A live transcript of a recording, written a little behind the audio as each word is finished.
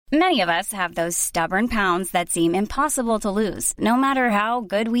Many of us have those stubborn pounds that seem impossible to lose, no matter how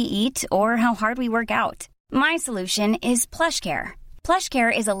good we eat or how hard we work out. My solution is PlushCare.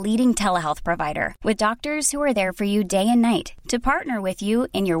 PlushCare is a leading telehealth provider with doctors who are there for you day and night to partner with you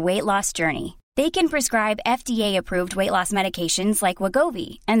in your weight loss journey. They can prescribe FDA-approved weight loss medications like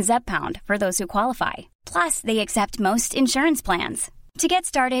Wegovy and Zepbound for those who qualify. Plus, they accept most insurance plans. To get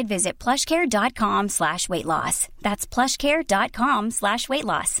started, visit plushcare.com/weightloss. That's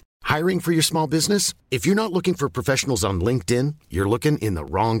plushcare.com/weightloss. Hiring for your small business? If you're not looking for professionals on LinkedIn, you're looking in the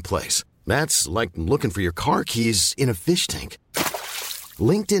wrong place. That's like looking for your car keys in a fish tank.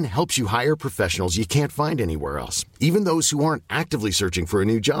 LinkedIn helps you hire professionals you can't find anywhere else, even those who aren't actively searching for a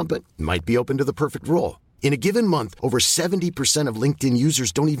new job but might be open to the perfect role. In a given month, over 70% of LinkedIn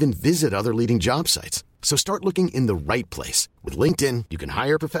users don't even visit other leading job sites. So start looking in the right place. With LinkedIn, you can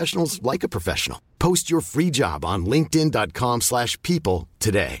hire professionals like a professional. Post your free job on linkedin.com/people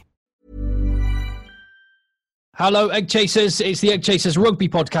today. Hello, Egg Chasers. It's the Egg Chasers Rugby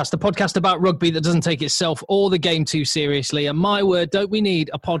Podcast, a podcast about rugby that doesn't take itself or the game too seriously. And my word, don't we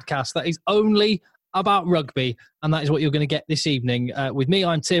need a podcast that is only about rugby? And that is what you're going to get this evening. With me,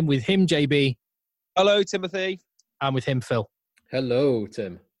 I'm Tim. With him, JB. Hello, Timothy. And with him, Phil. Hello,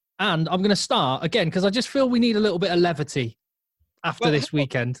 Tim. And I'm going to start again because I just feel we need a little bit of levity after this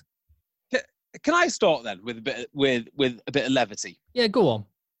weekend. Can I start then with a bit of levity? Yeah, go on.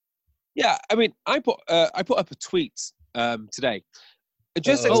 Yeah, I mean, I put up a tweet today. It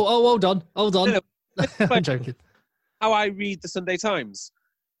just says, hold on. No, I'm joking. How I read the Sunday Times,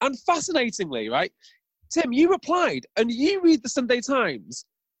 and fascinatingly, right, Tim, you replied, and you read the Sunday Times.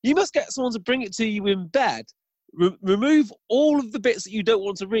 You must get someone to bring it to you in bed. Remove all of the bits that you don't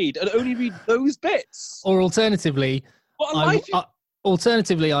want to read, and only read those bits. Or alternatively, What a life!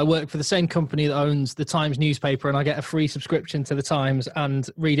 Alternatively, I work for the same company that owns the Times newspaper, and I get a free subscription to the Times and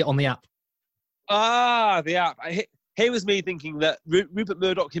read it on the app. Ah, the app. Here was me thinking that Rupert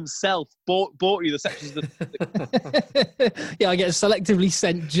Murdoch himself bought you the sections of the... Yeah, I get selectively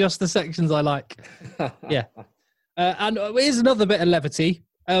sent just the sections I like. Yeah. And here's another bit of levity,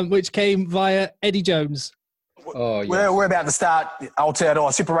 which came via Eddie Jones. Oh, yeah. We're about to start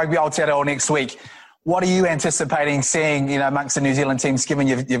Aotearoa, Super Rugby Aotearoa next week. What are you anticipating seeing, amongst the New Zealand teams, given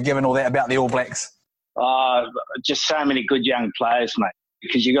you've given all that about the All Blacks? Just so many good young players, mate,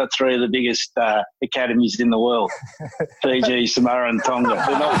 because you got three of the biggest academies in the world, Fiji, Samoa and Tonga.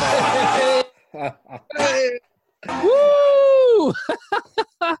 They're not bad. Woo!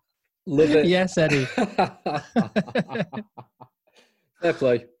 Love it. Yes, Eddie. Fair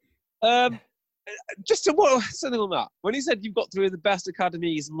play. Just something on that. When he said you've got three of the best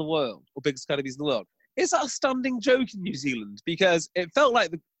academies in the world, or biggest academies in the world, is that a standing joke in New Zealand? Because it felt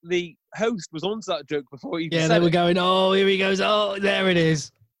like the host was onto that joke before he said it. Yeah, they were going, oh, here he goes. Oh, there it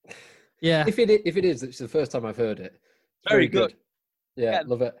is. Yeah. If it is, it's the first time I've heard it. It's Very good. Yeah,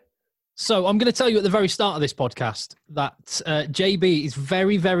 love it. So I'm going to tell you at the very start of this podcast that JB is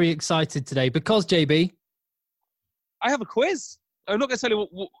very, very excited today because, JB... I have a quiz. I'm not going to tell you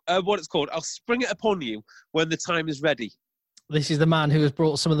what it's called. I'll spring it upon you when the time is ready. This is the man who has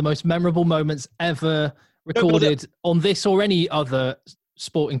brought some of the most memorable moments ever recorded on this or any other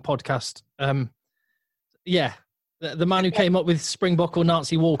sporting podcast. Yeah, the man who came up with Springbok or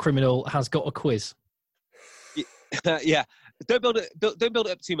Nazi war criminal has got a quiz. Yeah, don't build it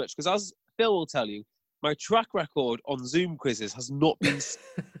up too much, because as Phil will tell you, my track record on Zoom quizzes has not been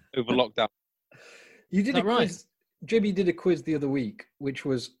over lockdown. You did a quiz. Right? Jimmy did a quiz the other week, it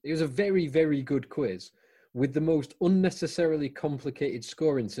was a very, very good quiz with the most unnecessarily complicated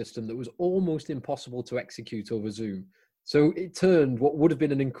scoring system that was almost impossible to execute over Zoom. So it turned what would have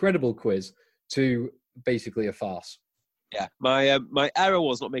been an incredible quiz to basically a farce. Yeah, my error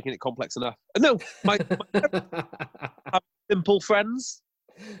was not making it complex enough. No, my have simple friends.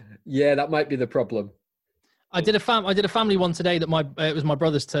 Yeah, that might be the problem. I did a family one today that it was my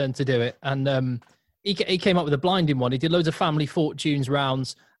brother's turn to do it, and he came up with a blinding one. He did loads of family fortunes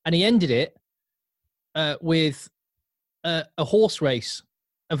rounds, and he ended it with a horse race,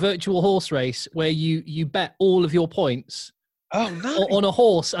 a virtual horse race where you bet all of your points on a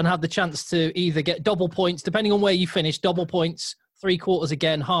horse and have the chance to either get double points, depending on where you finish, double points, 3/4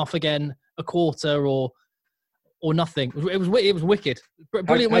 again, half again, a quarter, or nothing. It was wicked.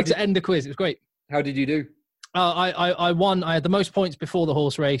 Brilliant way to end the quiz. It was great. How did you do? I won. I had the most points before the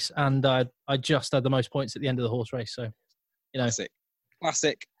horse race, and I just had the most points at the end of the horse race. So,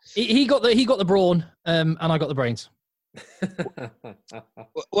 Classic. He got the brawn, and I got the brains.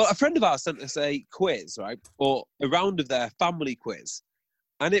 Well, a friend of ours sent us a quiz, right, or a round of their family quiz,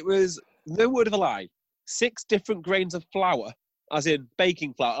 and it was, no word of a lie, 6 different grains of flour as in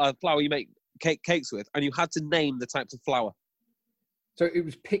baking flour, flour you make cakes with, and you had to name the types of flour. So it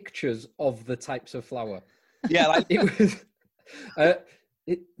was pictures of the types of flour. Yeah, like It was.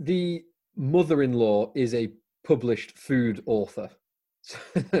 The mother-in-law is a published food author,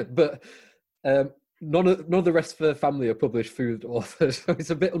 but none of the rest of the family are published food authors. So it's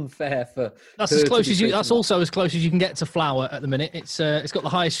a bit unfair for. That's as close as you. That's also as close as you can get to flour at the minute. It's got the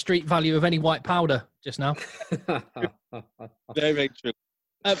highest street value of any white powder just now. very, very true.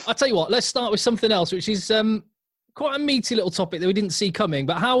 I'll tell you what. Let's start with something else, which is quite a meaty little topic that we didn't see coming.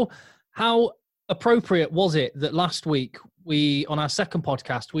 But how appropriate was it that last week on our second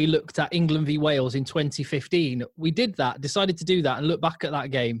podcast, we looked at England v Wales in 2015. We decided to do that and look back at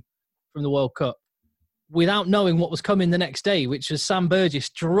that game from the World Cup without knowing what was coming the next day, which was Sam Burgess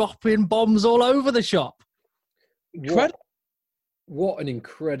dropping bombs all over the shop. What an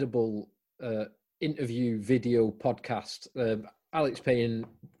incredible interview, video, podcast. Alex Payne,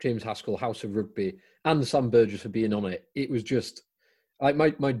 James Haskell, House of Rugby, and Sam Burgess for being on it. It was just... like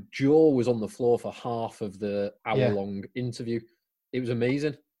my jaw was on the floor for half of the hour-long interview. It was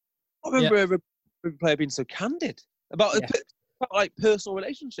amazing. I remember a rugby player being so candid about like personal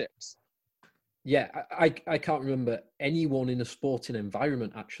relationships. Yeah, I can't remember anyone in a sporting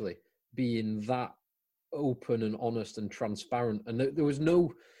environment actually being that open and honest and transparent. And there was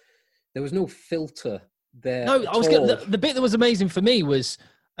no filter there. No, the bit that was amazing for me was.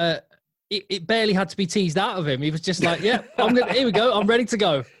 It barely had to be teased out of him. He was just like, yeah, here we go. I'm ready to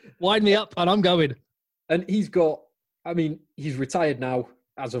go. Wind me up and I'm going. And he's retired now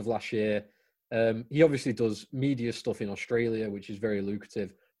as of last year. He obviously does media stuff in Australia, which is very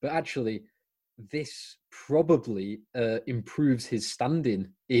lucrative. But actually, this probably improves his standing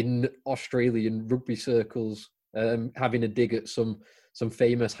in Australian rugby circles, having a dig at some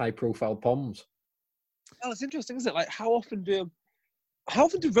famous high-profile Poms. Well, it's interesting, isn't it? Like, how often do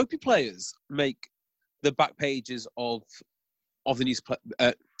rugby players make the back pages of the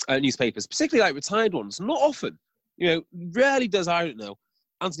newspapers, particularly like retired ones? Not often. Rarely does, I don't know,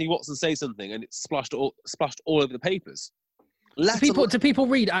 Anthony Watson say something and it's splashed all over the papers. Do people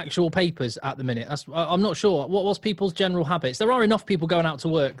read actual papers at the minute? I'm not sure. What was people's general habits? There are enough people going out to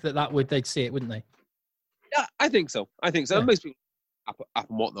work they'd see it, wouldn't they? Yeah, I think so. Yeah. Most people app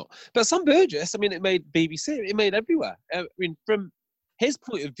and whatnot. But Sam Burgess, it made BBC, it made everywhere. From his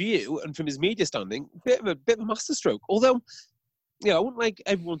point of view and from his media standing, bit of a masterstroke. Although, I wouldn't like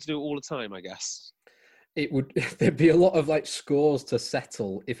everyone to do it all the time, I guess. There'd be a lot of like scores to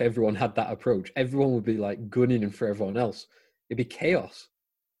settle if everyone had that approach. Everyone would be like gunning in for everyone else. It'd be chaos.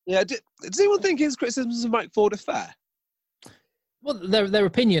 Yeah. Does anyone think his criticisms of Mike Ford are fair? Well, they're their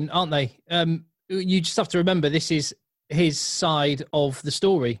opinion, aren't they? You just have to remember this is his side of the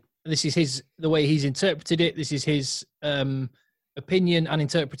story. This is the way he's interpreted it. This is his opinion and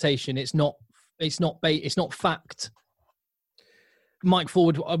interpretation. It's not fact. Mike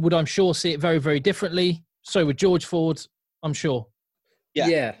Ford would, I'm sure, see it very, very differently. So would George Ford, I'm sure.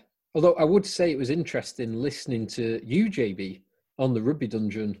 Yeah. Although I would say it was interesting listening to you, JB, on the Rugby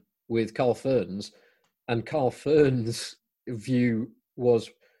Dungeon with Carl Fearns, and Carl Fearns' view was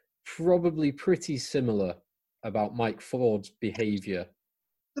probably pretty similar about Mike Ford's behaviour.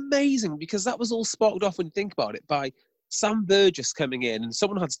 Amazing, because that was all sparked off when you think about it by Sam Burgess coming in, and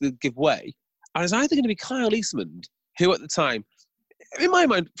someone had to give way. And it's either going to be Kyle Eastman, who at the time, in my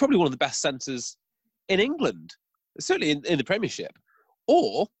mind, probably one of the best centres in England, certainly in the Premiership,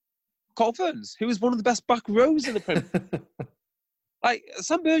 or Carl Fearns, who was one of the best back rows in the Premiership. Like,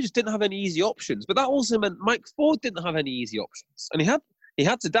 Sam Burgess didn't have any easy options, but that also meant Mike Ford didn't have any easy options, and he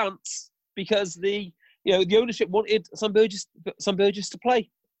had to dance because the ownership wanted Sam Burgess to play.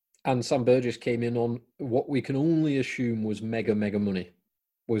 And Sam Burgess came in on what we can only assume was mega money,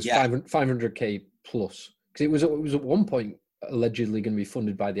 was 500k plus, because it was at one point allegedly going to be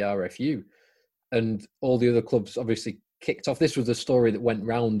funded by the RFU, and all the other clubs obviously kicked off. This was a story that went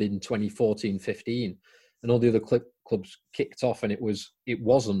round in 2014-15, and all the other clubs kicked off, and it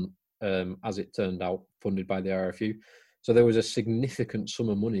wasn't as it turned out funded by the RFU. So there was a significant sum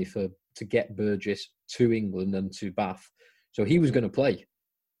of money to get Burgess to England and to Bath, so he was going to play.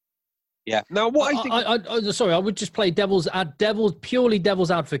 Yeah. Now, what I think... I would just play purely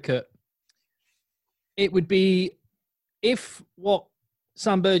devil's advocate. It would be, if what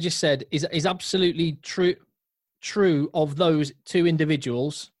Sam Burgess said is absolutely true of those two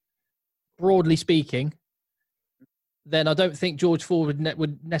individuals, broadly speaking, then I don't think George Ford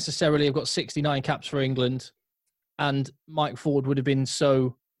would necessarily have got 69 caps for England, and Mike Ford would have been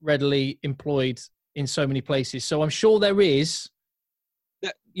so readily employed in so many places. So I'm sure there is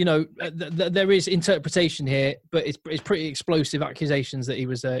there is interpretation here, but it's pretty explosive accusations that he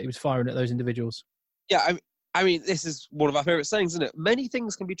was firing at those individuals. Yeah, I mean, this is one of our favourite sayings, isn't it? Many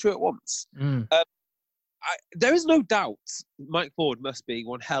things can be true at once. There is no doubt Mike Ford must be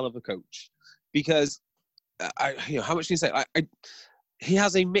one hell of a coach, because how much can you say? He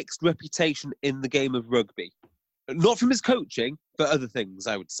has a mixed reputation in the game of rugby, not from his coaching, but other things,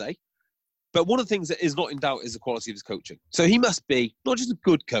 I would say. But one of the things that is not in doubt is the quality of his coaching. So he must be not just a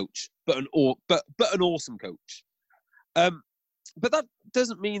good coach, but an awesome coach. But that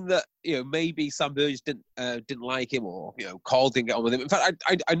doesn't mean that maybe Sam Burgess didn't like him, or Carl didn't get on with him. In fact,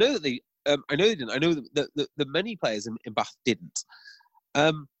 I know that they didn't. I know that the many players in Bath didn't.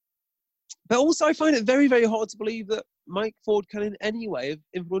 But also, I find it very, very hard to believe that Mike Ford can in any way have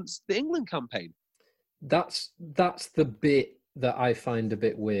influenced the England campaign. That's the bit that I find a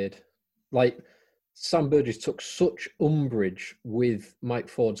bit weird. Like, Sam Burgess took such umbrage with Mike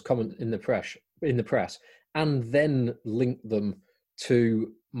Ford's comment in the press, and then linked them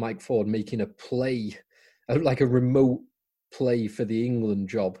to Mike Ford making a play, like a remote play for the England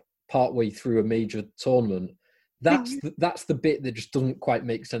job partway through a major tournament. That's the bit that just doesn't quite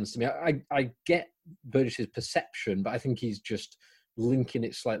make sense to me. I get Burgess's perception, but I think he's just linking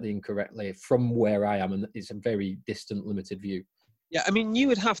it slightly incorrectly from where I am, and it's a very distant, limited view. Yeah, I mean, you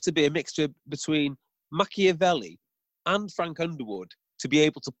would have to be a mixture between Machiavelli and Frank Underwood to be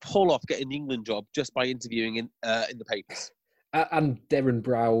able to pull off getting the England job just by interviewing in the papers. And Darren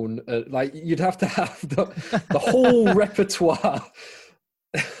Brown, you'd have to have the whole repertoire.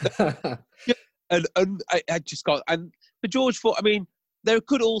 And I just got, and for George Ford, I mean, there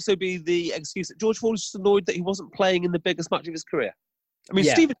could also be the excuse that George Ford was just annoyed that he wasn't playing in the biggest match of his career. I mean,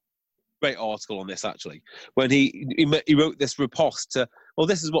 Stephen, great article on this actually, when he wrote this riposte to, well,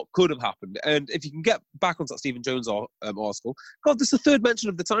 this is what could have happened. And if you can get back onto that Stephen Jones article, God, this is the third mention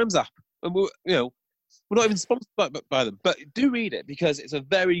of the Times app, and we're not even sponsored by them, but do read it because it's a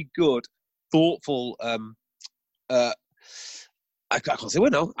very good, thoughtful. I can't say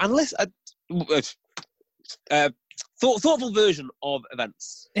what now. Analyst. Thoughtful version of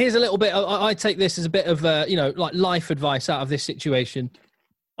events. Here's a little bit. I take this as a bit of like life advice out of this situation.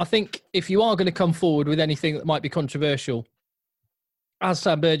 I think if you are going to come forward with anything that might be controversial, as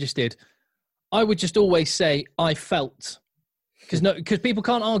Sam Burgess did, I would just always say I felt, because people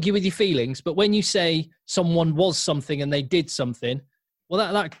can't argue with your feelings. But when you say someone was something and they did something,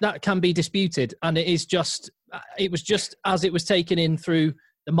 well, that can be disputed, and it was just as it was taken in through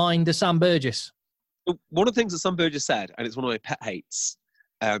the mind of Sam Burgess. One of the things that Sam Burgess said, and it's one of my pet hates,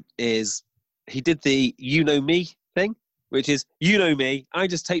 is he did the "you know me" thing, which is "you know me. I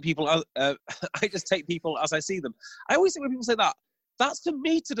just take people as I see them." I always think when people say that, that's for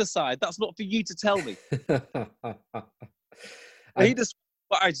me to decide. That's not for you to tell me. I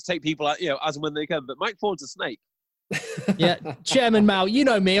just take people as and when they come. But Mike Ford's a snake. Yeah, Chairman Mao, you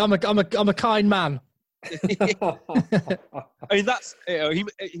know me. I'm a kind man. I mean, that's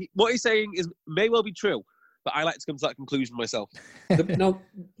what he's saying may well be true, but I like to come to that conclusion myself.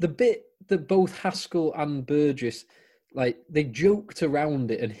 The bit that both Haskell and Burgess, they joked around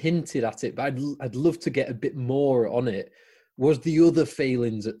it and hinted at it, but I'd love to get a bit more on it, was the other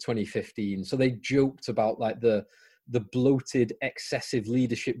failings at 2015. So they joked about the bloated, excessive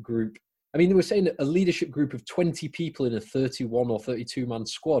leadership group. I mean, they were saying a leadership group of 20 people in a 31 or 32 man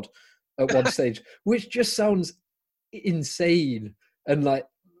squad at one stage, which just sounds insane. And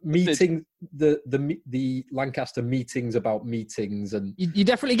meeting the Lancaster meetings about meetings, and you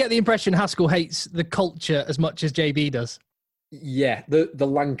definitely get the impression Haskell hates the culture as much as JB does. Yeah, the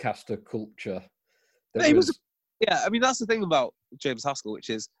Lancaster culture. I mean, that's the thing about James Haskell, which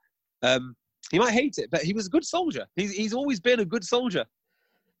is he might hate it, but he was a good soldier. He's always been a good soldier.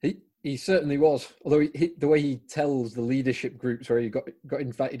 He certainly was. Although the way he tells the leadership groups where he got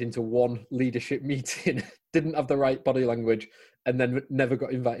invited into one leadership meeting, didn't have the right body language, and then never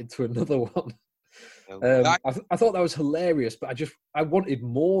got invited to another one. I thought that was hilarious, but I wanted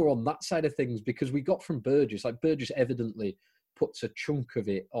more on that side of things, because we got from Burgess. Burgess evidently puts a chunk of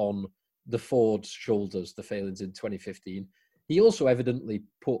it on the Ford's shoulders, the failings in 2015. He also evidently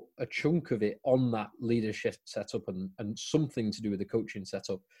put a chunk of it on that leadership setup and something to do with the coaching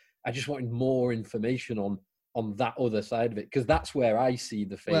setup. I just wanted more information on that other side of it, because that's where I see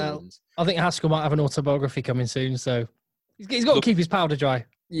the failings. Well, I think Haskell might have an autobiography coming soon, so he's got to keep his powder dry.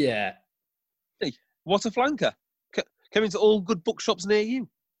 Yeah. Hey, what a flanker. Coming to all good bookshops near you.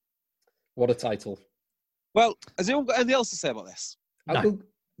 What a title. Well, has anyone got anything else to say about this? No.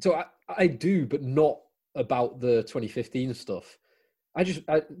 I do, but not about the 2015 stuff.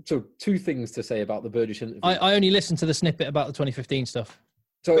 So two things to say about the Burgess interview. I only listened to the snippet about the 2015 stuff.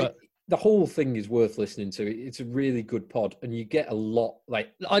 So the whole thing is worth listening to. It's a really good pod, and you get a lot.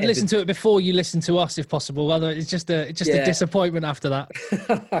 Like I'd listen to it before you listen to us, if possible. Otherwise, it's just a disappointment after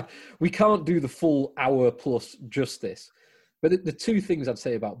that. We can't do the full hour plus justice. But the two things I'd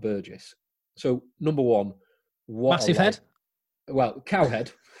say about Burgess. So number one, massive head. Well,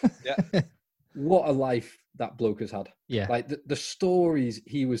 Cowhead. Yeah. What a life that bloke has had. Yeah. Like the stories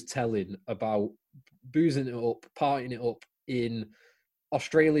he was telling about boozing it up, partying it up in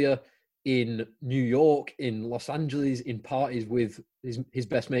Australia, in New York, in Los Angeles, in parties with his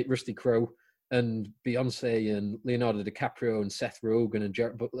best mate Rusty Crowe and Beyonce and Leonardo DiCaprio and Seth Rogen and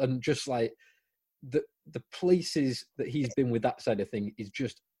Jared, and just like the places that he's been with that side of thing is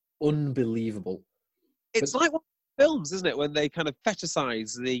just unbelievable. It's like one of the films, isn't it, when they kind of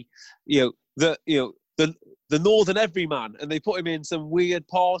fetishize the northern everyman, and they put him in some weird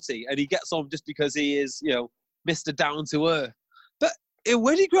party, and he gets on just because he is, Mr. Down to Earth. But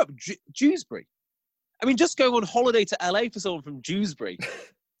where did he grow up? Dewsbury. I mean, just going on holiday to LA for someone from Dewsbury,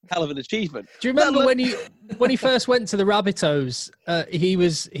 hell of an achievement. Do you remember when he first went to the Rabbitohs? He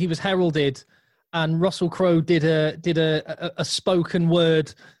was heralded, and Russell Crowe did a spoken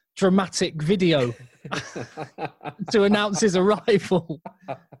word dramatic video to announce his arrival.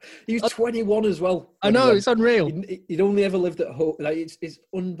 He was 21 as well. I know, it's unreal. He'd only ever lived at home. Like it's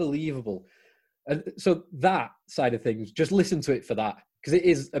unbelievable. And so that side of things, just listen to it for that, because it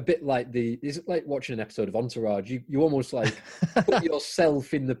is a bit like it's like watching an episode of Entourage. You almost like put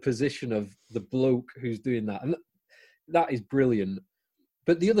yourself in the position of the bloke who's doing that, and that is brilliant.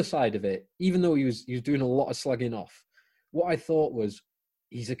 But the other side of it, even though he was doing a lot of slagging off, what I thought was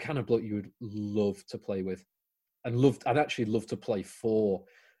he's a kind of bloke you would love to play with, and I'd actually love to play for.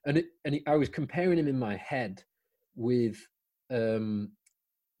 I was comparing him in my head with Kieran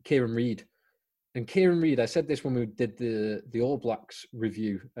Reid. And Kieran Reid, I said this when we did the All Blacks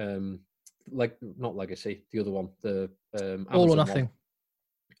review, not Legacy, the other one, the All or Nothing. One.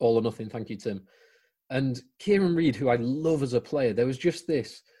 All or Nothing, thank you, Tim. And Kieran Reid, who I love as a player, there was just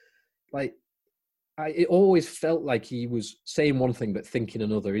this, it always felt like he was saying one thing but thinking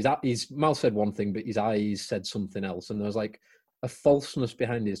another. His mouth said one thing, but his eyes said something else, and there was like a falseness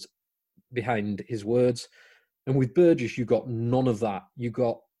behind his words. And with Burgess, you got none of that. You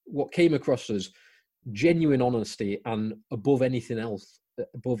got what came across as genuine honesty, and above anything else,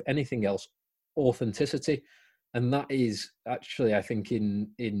 authenticity. And that is actually, I think,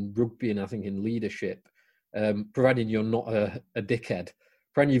 in rugby, and I think in leadership, providing you're not a dickhead,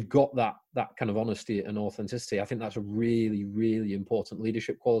 providing you've got that kind of honesty and authenticity, I think that's a really, really important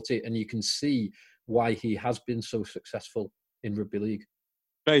leadership quality. And you can see why he has been so successful in rugby league.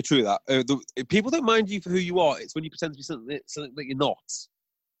 Very true that. People don't mind you for who you are. It's when you pretend to be something that you're not.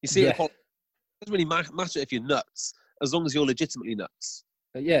 You see, it doesn't really matter if you're nuts, as long as you're legitimately nuts.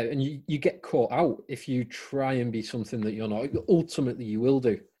 Yeah, and you get caught out if you try and be something that you're not. Ultimately, you will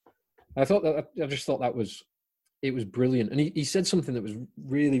do. I just thought it was brilliant. And he said something that was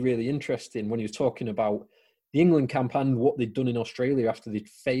really, really interesting when he was talking about the England camp and what they'd done in Australia after they'd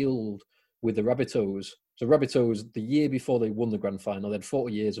failed with the Rabbitohs. So Rabbitohs, the year before they won the grand final, they had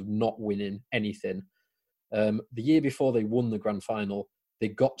 40 years of not winning anything. The year before they won the grand final, they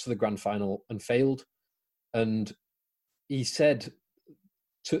got to the grand final and failed. And he said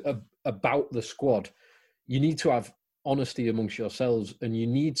about the squad, you need to have honesty amongst yourselves, and you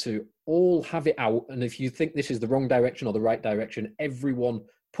need to all have it out. And if you think this is the wrong direction or the right direction, everyone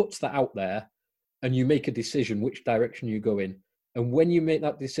puts that out there, and you make a decision which direction you go in. And when you make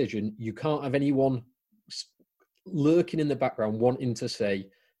that decision, you can't have anyone lurking in the background wanting to say,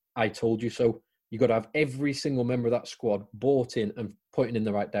 I told you so. You've got to have every single member of that squad bought in and pointing in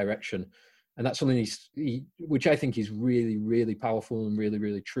the right direction. And that's something which I think is really, really powerful and really,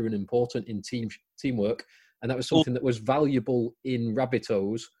 really true and important in teamwork. And that was something that was valuable in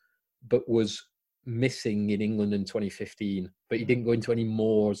Rabbitohs, but was missing in England in 2015. But he didn't go into any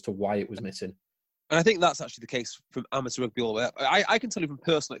more as to why it was missing. And I think that's actually the case from amateur rugby all the way up. I can tell you from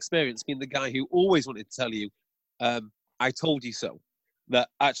personal experience, being the guy who always wanted to tell you, I told you so, that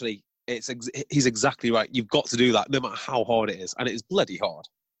actually he's exactly right. You've got to do that no matter how hard it is. And it is bloody hard.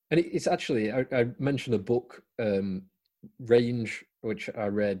 And it's actually, I mentioned a book, Range, which I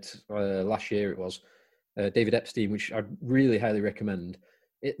read last year. It was David Epstein, which I really highly recommend.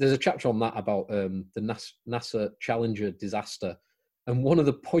 There's a chapter on that about the NASA Challenger disaster. And one of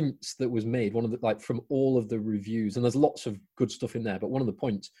the points that was made, from all of the reviews, and there's lots of good stuff in there, but one of the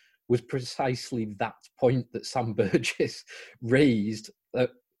points was precisely that point that Sam Burgess raised.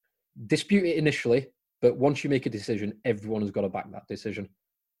 Dispute it initially, but once you make a decision, everyone has got to back that decision.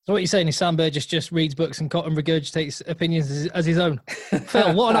 So what you're saying is Sam Burgess just reads books and regurgitates opinions as his own.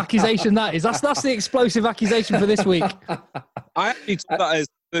 Phil, what an accusation that is. That's the explosive accusation for this week. I actually took that as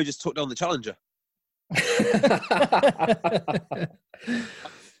Burgess took down the challenger.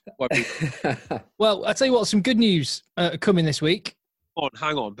 Well, I'll tell you what, some good news coming this week.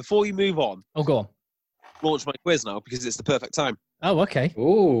 Hang on. Before you move on. Oh, go on. Launch my quiz now because it's the perfect time. Oh, okay.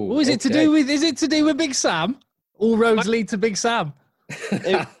 Oh, is it to do with Big Sam? All roads lead to Big Sam.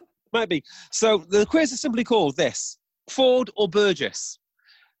 It might be. So the quiz is simply called this: Ford or Burgess.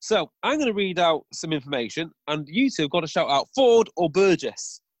 So I'm going to read out some information, and you two have got to shout out Ford or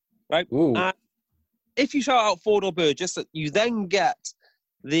Burgess, right? And if you shout out Ford or Burgess, you then get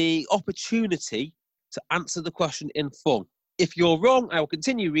the opportunity to answer the question in full. If you're wrong, I will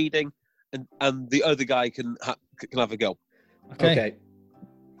continue reading, and the other guy can have a go. Okay.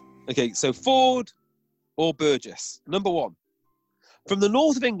 So Ford or Burgess. Number 1. From the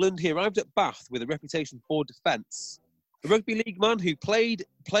north of England, he arrived at Bath with a reputation for defence. A rugby league man who played.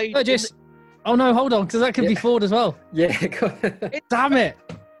 Burgess. Oh no, hold on, because that could be Ford as well. Yeah. Damn it.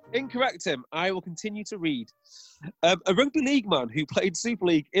 Incorrect, Tim. I will continue to read. A rugby league man who played Super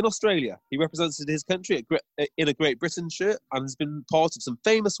League in Australia. He represented his country in a Great Britain shirt and has been part of some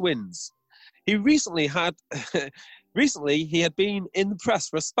famous wins. He recently had been in the press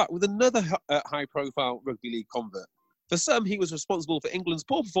for a spat with another high-profile rugby league convert. For some, he was responsible for England's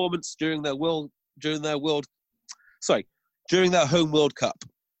poor performance during their home World Cup.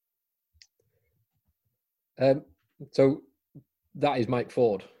 So that is Mike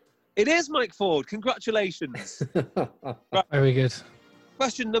Ford. It is Mike Ford. Congratulations. Right. Very good.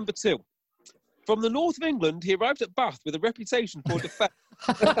 Question number 2. From the north of England, he arrived at Bath with a reputation for defence.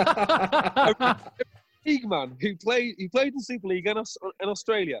 A league man who played in Super League in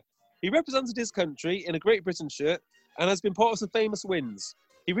Australia. He represented his country in a Great Britain shirt and has been part of some famous wins.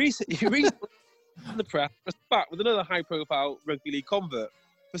 He recently in the press for a spat with another high-profile rugby league convert.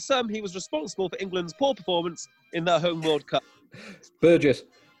 For some, he was responsible for England's poor performance in their home World Cup. Burgess.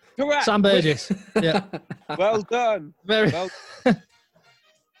 Correct. Sam Burgess. Yeah. Well done. Very well.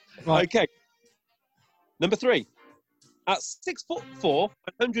 Right. Okay. Number 3. At 6'4",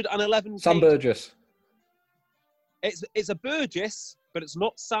 111 Sam kg. Burgess. It's a Burgess, but it's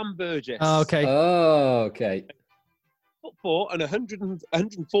not Sam Burgess. Oh, okay. Oh, okay. 6'4" and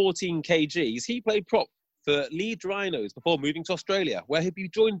 114 kgs. He played prop for Leeds Rhinos before moving to Australia, where he'd be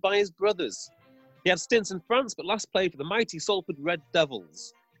joined by his brothers. He had stints in France, but last played for the mighty Salford Red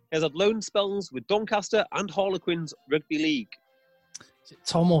Devils. He has had loan spells with Doncaster and Harlequins Rugby League. Is it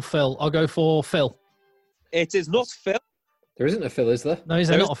Tom or Phil? I'll go for Phil. It is not Phil. There isn't a Phil, is there? No, is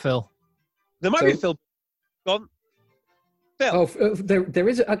there not a Phil? There might be a Phil. Gone. Phil. Oh, there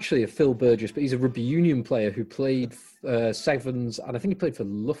is actually a Phil Burgess, but he's a rugby union player who played Sevens, and I think he played for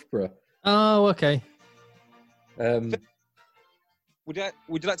Loughborough. Oh, okay. Would you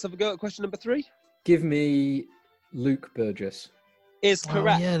like to have a go at question number 3? Give me Luke Burgess. Is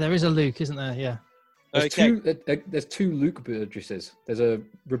correct. Oh, yeah, there is a Luke, isn't there? Yeah. There's two Luke Burgesses. There's a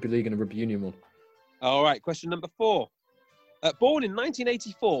rugby league and a rugby union one. All right, question number 4. Born in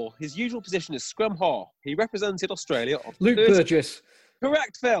 1984, his usual position is scrum half. He represented Australia. Luke Burgess.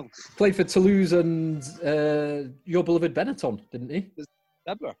 Correct, Phil. Played for Toulouse and your beloved Benetton, didn't he?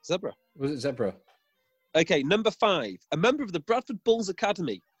 Zebra. Was it Zebra? Okay, number 5. A member of the Bradford Bulls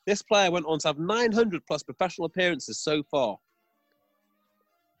Academy. This player went on to have 900 plus professional appearances so far.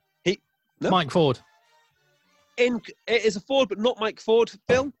 Mike Ford. It is a Ford, but not Mike Ford,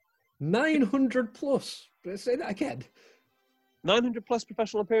 Phil. 900 plus. Say that again. 900 plus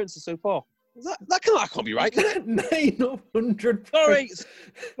professional appearances so far. That can't be right, can it? 900. Sorry,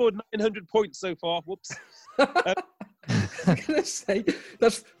 scored 900 points so far. Whoops. I was going to say,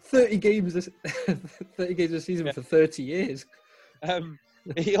 that's 30 games this season for 30 years.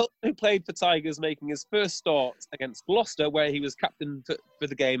 He also played for Tigers, making his first start against Gloucester, where he was captain for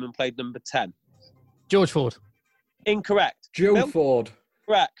the game and played number 10. George Ford. Incorrect. Joe Phil? Ford.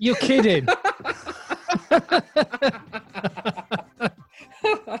 Correct. You're kidding.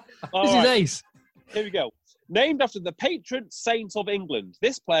 This is ace. Here we go. Named after the patron saint of England,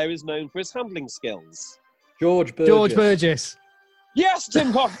 this player is known for his handling skills. George Burgess. Yes,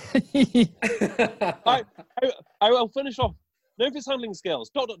 Tim Cox. I will finish off. Known for his handling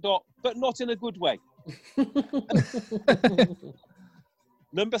skills. ... but not in a good way.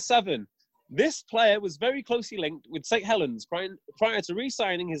 Number 7. This player was very closely linked with St Helens prior to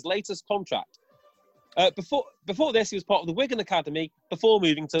re-signing his latest contract. Before this, he was part of the Wigan Academy before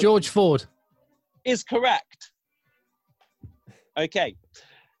moving to... George Ford. Is correct. Okay.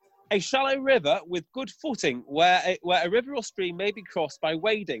 A shallow river with good footing where a river or stream may be crossed by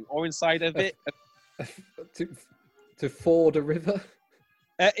wading or inside of it. To ford a river?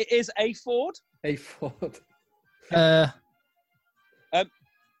 It is a ford. A ford. Well,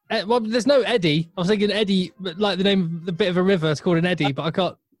 there's no eddy. I was thinking eddy, but like the name of the bit of a river. It's called an eddy, but I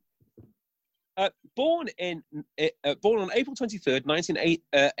can't. Born on April 23rd,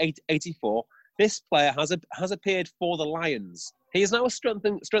 1984, this player has appeared for the Lions. He is now a strength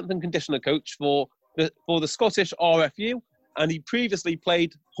and conditioner coach for the Scottish RFU, and he previously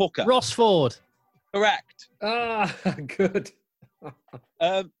played hooker. Ross Ford. Correct. Ah, good.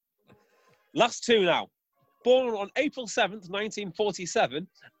 Last two now. Born on April 7th, 1947,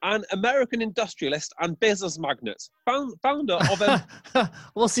 an American industrialist and business magnate, founder of a...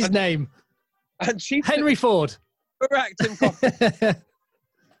 What's his name? And chief Henry Ford. Correct, Tim Coffey.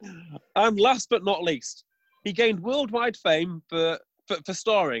 And last but not least, he gained worldwide fame for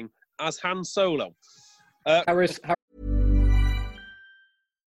starring as Han Solo.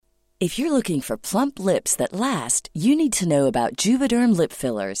 If you're looking for plump lips that last, you need to know about Juvederm lip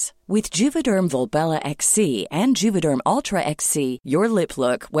fillers. With Juvederm Volbella XC and Juvederm Ultra XC, your lip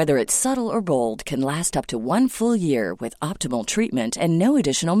look, whether it's subtle or bold, can last up to 1 full year with optimal treatment and no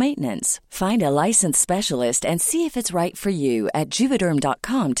additional maintenance. Find a licensed specialist and see if it's right for you at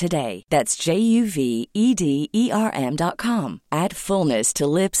Juvederm.com today. That's JUVEDERM.com. Add fullness to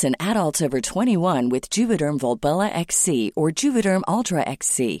lips in adults over 21 with Juvederm Volbella XC or Juvederm Ultra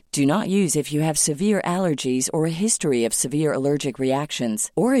XC. Do not use if you have severe allergies or a history of severe allergic reactions,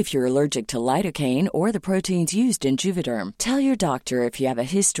 or if you're allergic to lidocaine or the proteins used in Juvederm. Tell your doctor if you have a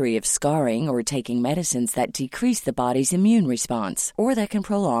history of scarring or taking medicines that decrease the body's immune response or that can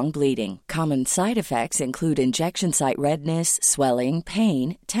prolong bleeding. Common side effects include injection site redness, swelling,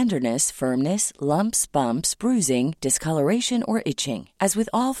 pain, tenderness, firmness, lumps, bumps, bruising, discoloration, or itching. As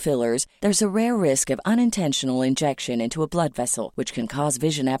with all fillers, there's a rare risk of unintentional injection into a blood vessel, which can cause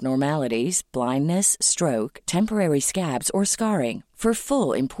vision abnormalities, blindness, stroke, temporary scabs, or scarring. For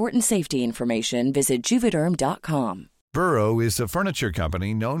full, important safety information, visit Juvederm.com. Burrow is a furniture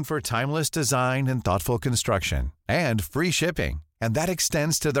company known for timeless design and thoughtful construction, and free shipping, and that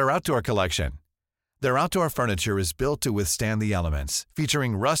extends to their outdoor collection. Their outdoor furniture is built to withstand the elements,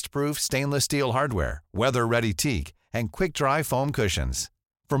 featuring rust-proof stainless steel hardware, weather-ready teak, and quick-dry foam cushions.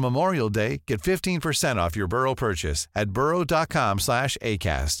 For Memorial Day, get 15% off your Burrow purchase at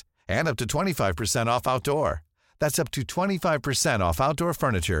burrow.com/ACAST and up to 25% off outdoor. That's up to 25% off outdoor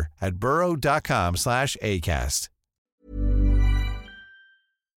furniture at burrow.com/ACAST.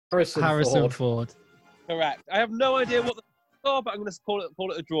 Harrison Ford. Correct. I have no idea what the are, but I'm going to call it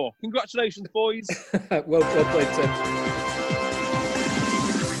a draw. Congratulations, boys. well played, Tim.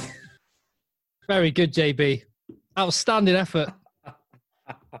 Very good, JB. Outstanding effort.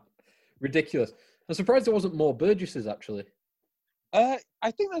 Ridiculous. I'm surprised there wasn't more Burgesses, actually. I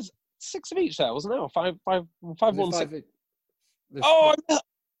think there's 6 of each there, wasn't there? Or five, 1, 6.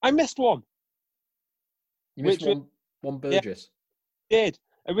 I missed one. You missed one Burgess? Yeah, did.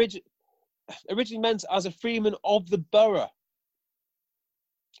 Originally meant as a freeman of the borough.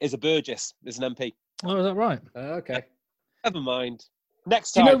 Is a Burgess, is an MP. Oh, is that right? Okay. Never mind.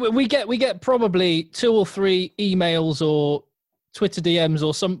 Next time. Do you know, we get probably 2 or 3 emails or Twitter DMs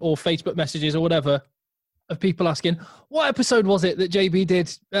or Facebook messages or whatever of people asking, what episode was it that JB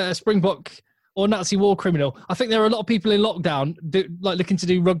did Springbok or Nazi war criminal? I think there are a lot of people in lockdown looking to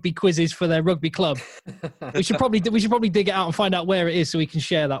do rugby quizzes for their rugby club. we should probably dig it out and find out where it is so we can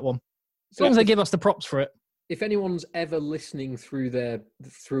share that one. As long as they give us the props for it. If anyone's ever listening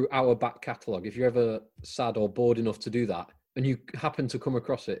through our back catalogue, if you're ever sad or bored enough to do that, and you happen to come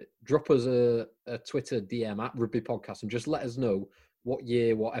across it, drop us a Twitter DM at Rugby Podcast and just let us know what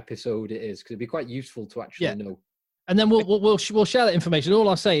year, what episode it is, because it'd be quite useful to actually know. And then we'll share that information. All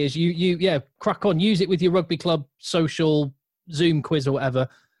I say is you crack on, use it with your rugby club social Zoom quiz or whatever,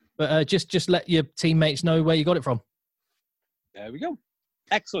 but just let your teammates know where you got it from. There we go.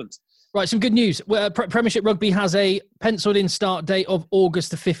 Excellent. Right, some good news. Premiership Rugby has a penciled-in start date of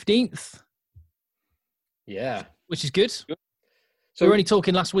August the 15th. Yeah. Which is good. So we were only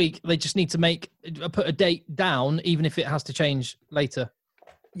talking last week. They just need to put a date down, even if it has to change later.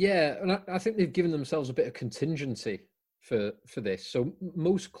 Yeah, and I think they've given themselves a bit of contingency for this. So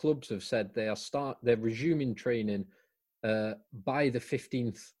most clubs have said they're resuming training by the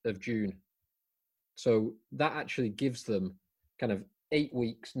 15th of June. So that actually gives them kind of 8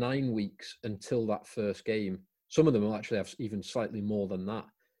 weeks, 9 weeks until that first game. Some of them will actually have even slightly more than that.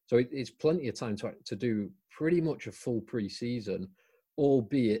 So it's plenty of time to do pretty much a full pre-season,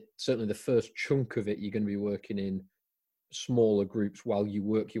 albeit certainly the first chunk of it you're going to be working in smaller groups while you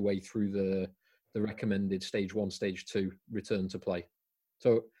work your way through the recommended stage 1, stage 2 return to play.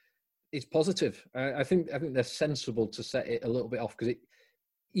 So it's positive. I think they're sensible to set it a little bit off, because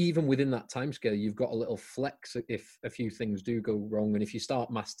even within that timescale, you've got a little flex if a few things do go wrong, and if you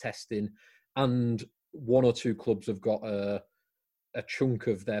start mass testing, and one or two clubs have got a chunk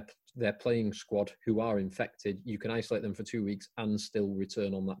of their playing squad who are infected, you can isolate them for 2 weeks and still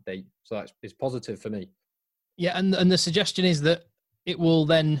return on that date. So it's positive for me. Yeah, and the suggestion is that it will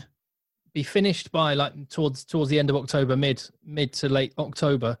then be finished by like towards the end of October, mid to late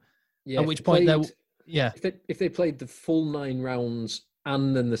October. Yeah, at which point if they played the full 9 rounds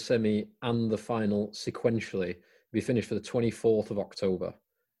and then the semi and the final sequentially, it'd be finished for the 24th of October,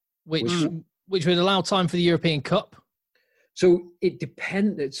 which would allow time for the European Cup. So it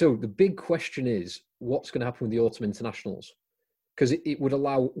depends. So the big question is, what's going to happen with the autumn internationals? Because it would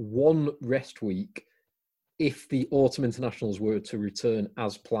allow 1 rest week if the autumn internationals were to return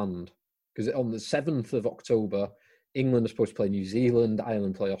as planned. Because on the 7th of October, England are supposed to play New Zealand,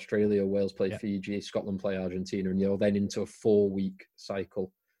 Ireland play Australia, Wales play Fiji, Scotland play Argentina, and you're then into a 4-week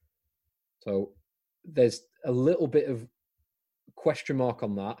cycle. So there's a little bit of question mark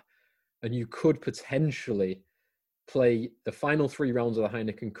on that, and you could potentially play the final 3 rounds of the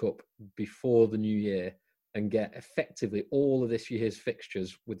Heineken Cup before the new year and get effectively all of this year's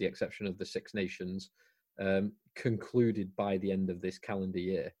fixtures, with the exception of the Six Nations, concluded by the end of this calendar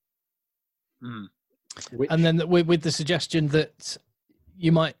year. And then with the suggestion that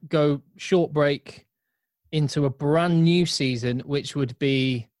you might go short break into a brand new season, which would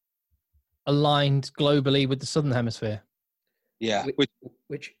be aligned globally with the Southern Hemisphere. Yeah.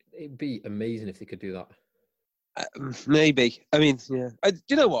 Which it'd be amazing if they could do that. Maybe. I mean, yeah.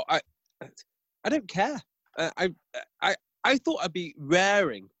 You know what? I don't care. I thought I'd be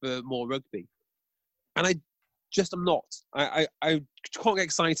raring for more rugby, and I just am not. I can't get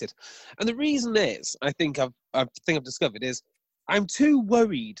excited, and the reason is, I think I've discovered is I'm too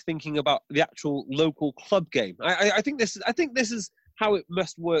worried thinking about the actual local club game. I think this is how it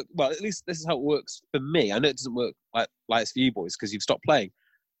must work. Well, at least this is how it works for me. I know it doesn't work like it's for you boys because you've stopped playing,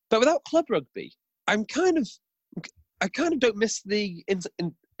 but without club rugby, I kind of don't miss the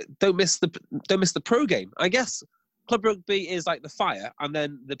pro game. I guess club rugby is like the fire, and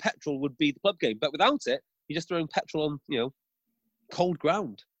then the petrol would be the club game. But without it, you're just throwing petrol on, cold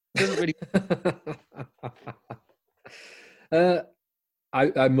ground. It doesn't really.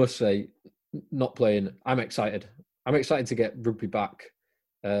 I must say, not playing. I'm excited. I'm excited to get rugby back.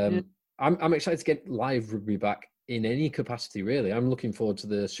 I'm excited to get live rugby back in any capacity. Really, I'm looking forward to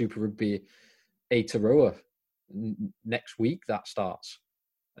the Super Rugby Aotearoa next week. That starts.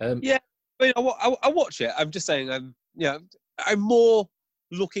 I watch it. I'm just saying, I'm more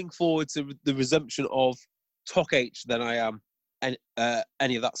looking forward to the resumption of Tok H than I am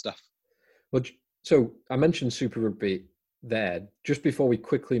any of that stuff. Well, so I mentioned Super Rugby there. Just before we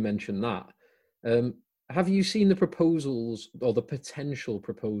quickly mention that, have you seen the proposals or the potential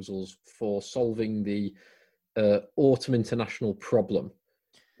proposals for solving the autumn international problem?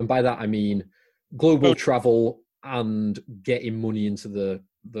 And by that I mean global travel and getting money into the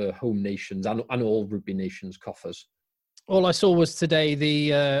home nations and all rugby nations' coffers. All I saw was today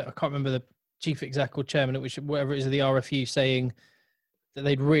I can't remember the chief exec or chairman, whatever it is, of the RFU, saying that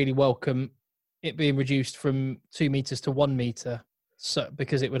they'd really welcome it being reduced from 2 meters to 1 meter, so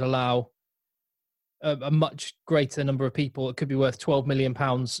because it would allow a much greater number of people. It could be worth £12 million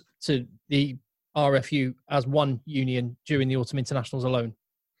to the RFU as one union during the autumn internationals alone.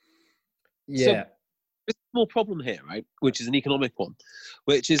 Yeah. So, there's a small problem here, right? Which is an economic one,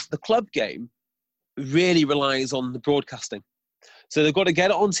 which is the club game really relies on the broadcasting. So they've got to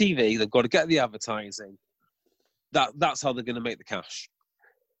get it on TV. They've got to get the advertising. That's how they're going to make the cash.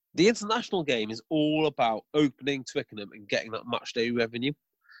 The international game is all about opening Twickenham and getting that match day revenue.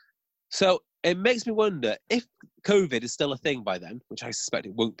 So it makes me wonder if COVID is still a thing by then, which I suspect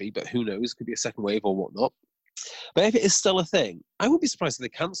it won't be, but who knows? It could be a second wave or whatnot. But if it is still a thing, I wouldn't be surprised if they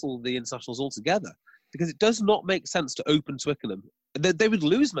cancel the internationals altogether, because it does not make sense to open Twickenham. They would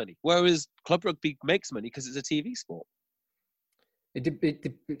lose money, whereas club rugby makes money because it's a TV sport.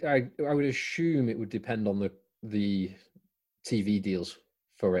 I would assume it would depend on the TV deals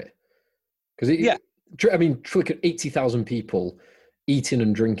for it. Because I mean, 80,000 people eating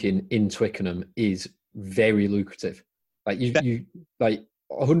and drinking in Twickenham is very lucrative. Like you like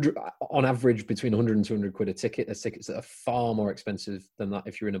 100 on average, between 100 and 200 quid a ticket. There's tickets that are far more expensive than that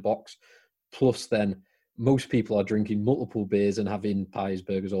if you're in a box. Plus, then most people are drinking multiple beers and having pies,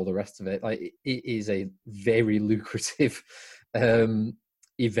 burgers, all the rest of it. Like it is a very lucrative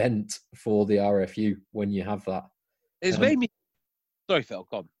event for the RFU when you have that. It's made me. Sorry, Phil.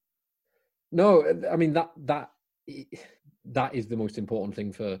 Go on. No, I mean that is the most important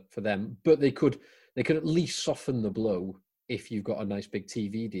thing for them. But they could at least soften the blow if you've got a nice big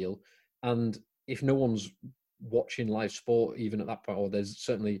TV deal, and if no one's watching live sport even at that point, or there's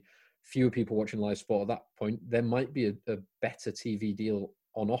certainly fewer people watching live sport at that point, there might be a better TV deal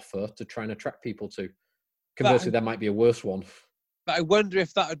on offer to try and attract people to. Conversely, there might be a worse one. But I wonder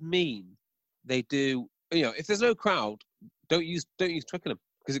if that would mean they do. If there's no crowd, don't use Twickenham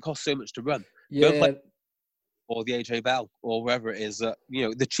because it costs so much to run. Yeah. Don't play or the AJ Bell or wherever it is.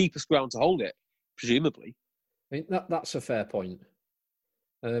 The cheapest ground to hold it, presumably. I mean that's a fair point.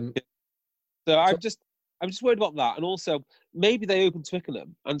 So I'm just worried about that, and also maybe they open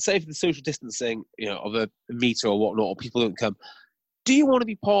Twickenham and say for the social distancing, of a metre or whatnot, or people don't come. Do you want to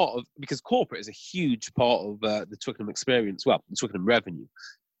be part of, because corporate is a huge part of the Twickenham experience, well, the Twickenham revenue.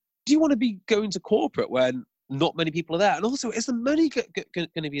 Do you want to be going to corporate when not many people are there? And also, is the money going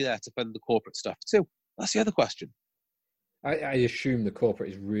to be there to fund the corporate stuff too? That's the other question. I assume the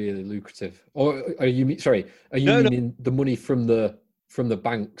corporate is really lucrative. Or are you meaning the money from the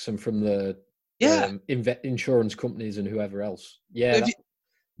banks and from the insurance companies and whoever else? Yeah. If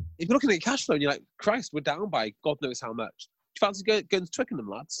you're looking at cash flow and you're like, Christ, we're down by God knows how much. Do you fancy going to Twickenham,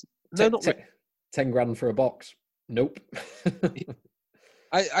 lads? No, not really. 10 grand for a box. Nope.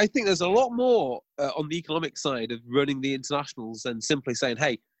 I think there's a lot more on the economic side of running the internationals than simply saying,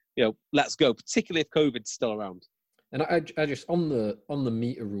 hey, let's go, particularly if COVID's still around. And I just, on the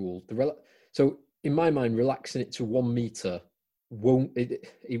metre rule, so in my mind, relaxing it to 1 metre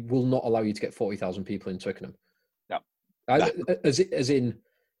it will not allow you to get 40,000 people in Twickenham. No. As in,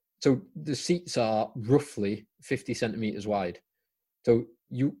 so the seats are roughly 50 centimetres wide. So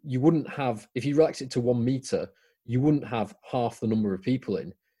you wouldn't have, if you relax it to 1 metre, you wouldn't have half the number of people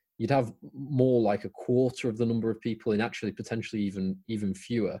in. You'd have more like a quarter of the number of people in, actually potentially even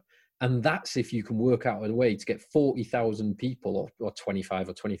fewer. And that's if you can work out a way to get 40,000 people or 25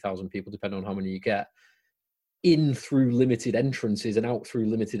 or 20,000 people, depending on how many you get, in through limited entrances and out through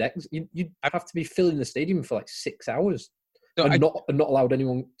limited exits. You'd have to be filling the stadium for like 6 hours and not allowed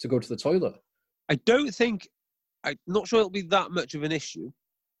anyone to go to the toilet. I'm not sure it'll be that much of an issue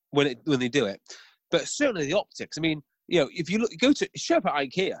when they do it, but certainly the optics. I mean, if you go to show up at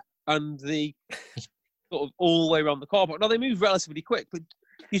IKEA and the sort of all the way around the car park. Now they move relatively quick, but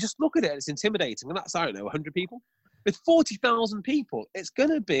you just look at it and it's intimidating. And that's, 100 people. With 40,000 people, it's going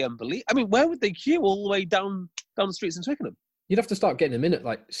to be unbelievable. I mean, where would they queue all the way down the streets in Twickenham? You'd have to start getting them in at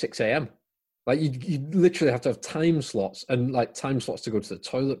like 6 a.m. Like you'd literally have to have time slots and like time slots to go to the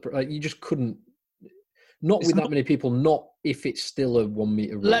toilet. Like you just couldn't. Not with that many people. Not if it's still a 1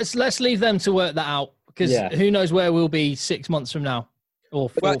 metre rule. Let's leave them to work that out, because who knows where we'll be 6 months from now, or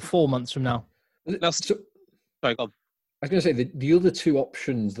 4 months from now. Sorry, go on. I was going to say the other two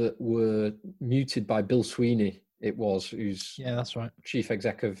options that were muted by Bill Sweeney, who's that's right, chief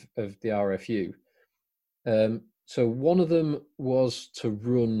exec of the RFU. So one of them was to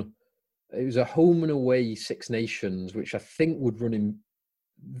run. It was a home and away Six Nations, which I think would run in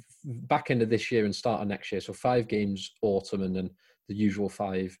back end of this year and start of next year. So 5 games autumn and then the usual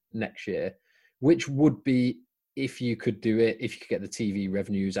 5 next year, which would be, if you could do it, if you could get the TV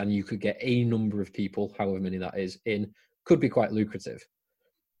revenues and you could get a number of people, however many that is, in, could be quite lucrative.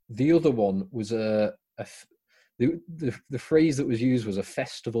 The other one was the phrase that was used was a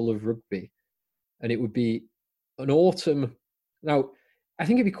festival of rugby, and it would be an autumn. Now, I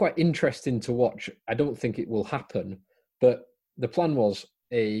think it'd be quite interesting to watch. I don't think it will happen, but the plan was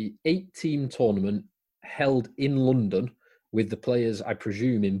a 8-team tournament held in London with the players, I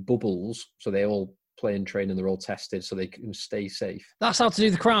presume, in bubbles, so they all play and train and they're all tested so they can stay safe. That's how to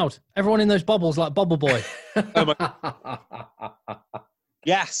do the crowd. Everyone in those bubbles like Bubble Boy.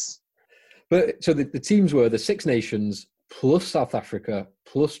 Yes. But so the teams were the Six Nations plus South Africa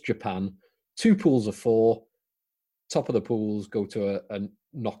plus Japan, 2 pools of 4. Top of the pools go to a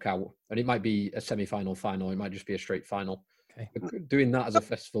knockout, and it might be a semi-final, final. It might just be a straight final. Okay. Doing that as a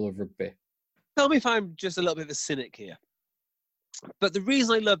festival of rugby. Tell me if I'm just a little bit of a cynic here. But the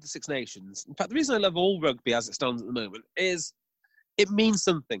reason I love the Six Nations, in fact, the reason I love all rugby as it stands at the moment, is it means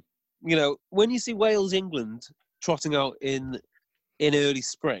something. When you see Wales, England trotting out in early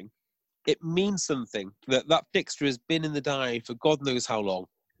spring, it means something. That fixture has been in the diary for God knows how long.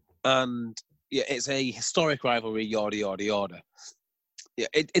 And it's a historic rivalry, yada, yada, yada.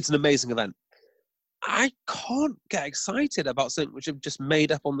 It's an amazing event. I can't get excited about something which I've just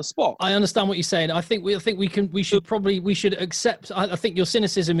made up on the spot. I understand what you're saying. I think we should accept. I think your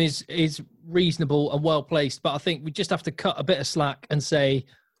cynicism is reasonable and well placed, but I think we just have to cut a bit of slack and say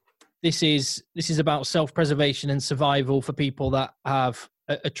this is about self-preservation and survival for people that are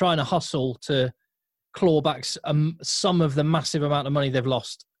trying to hustle to claw back some of the massive amount of money they've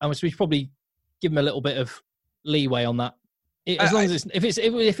lost. And we should probably give them a little bit of leeway on that. As long as if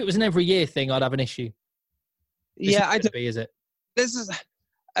it was an every year thing, I'd have an issue. I don't be, is it?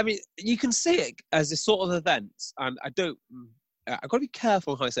 I mean, you can see it as a sort of event, and I've got to be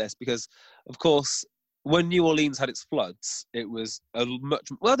careful how I say this because, of course, when New Orleans had its floods, it was I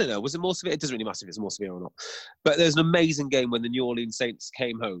don't know, was it more severe? It doesn't really matter if it's more severe or not. But there's an amazing game when the New Orleans Saints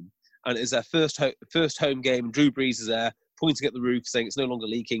came home, and it's their first home game, and Drew Brees is there, pointing at the roof, saying it's no longer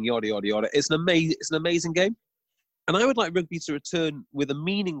leaking, yada, yada, yada. It's an amazing game. And I would like rugby to return with a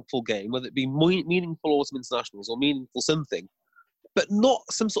meaningful game, whether it be meaningful autumn internationals or meaningful something, but not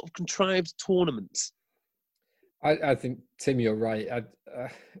some sort of contrived tournament. I think, Tim, you're right.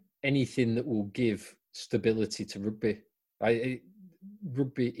 Anything that will give stability to rugby.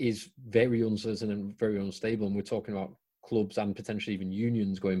 Rugby is very uncertain and very unstable, and we're talking about clubs and potentially even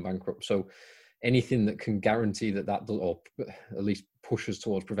unions going bankrupt. So anything that can guarantee that or at least pushes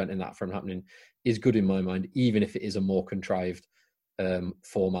towards preventing that from happening is good in my mind, even if it is a more contrived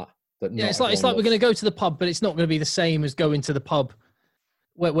format. It's like we're going to go to the pub, but it's not going to be the same as going to the pub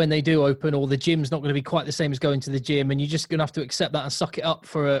when they do open, or the gym's not going to be quite the same as going to the gym, and you're just going to have to accept that and suck it up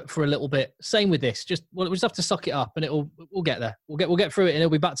for a little bit. Same with this. We'll just have to suck it up, and we'll get there. We'll get through it, and it'll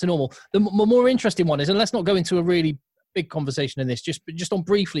be back to normal. The more interesting one is, and let's not go into a really big conversation in this, just on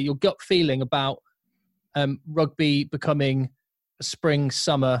briefly, your gut feeling about rugby becoming a spring,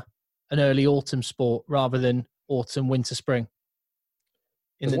 summer, and early autumn sport rather than autumn, winter, spring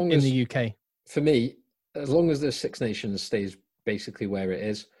in the UK. For me, as long as the Six Nations stays basically where it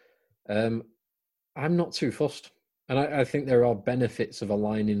is, I'm not too fussed. And I think there are benefits of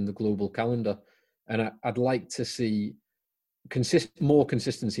aligning the global calendar. And I'd like to see more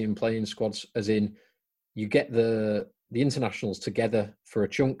consistency in playing squads, as in you get the internationals together for a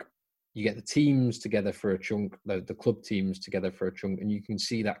chunk, you get the teams together for a chunk, the club teams together for a chunk, and you can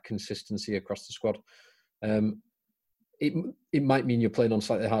see that consistency across the squad. It might mean you're playing on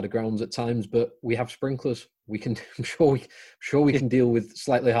slightly harder grounds at times, but we have sprinklers. I'm sure we can deal with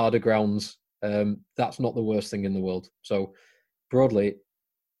slightly harder grounds. That's not the worst thing in the world. So broadly,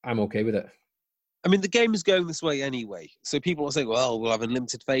 I'm okay with it. I mean, the game is going this way anyway. So people are saying, well, we'll have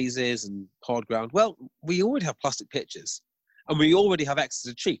unlimited phases and hard ground. Well, we already have plastic pitches, and we already have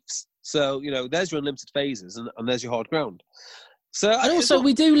Exeter Chiefs. So, there's your unlimited phases, and there's your hard ground. So, and also,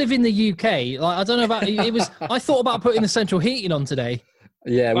 we do live in the UK. Like, I don't know about it. I thought about putting the central heating on today.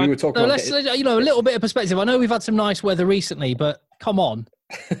 Yeah, we were talking. Let's a little bit of perspective. I know we've had some nice weather recently, but come on.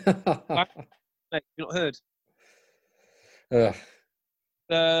 You've not heard.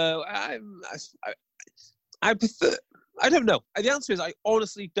 So I prefer. I don't know. The answer is I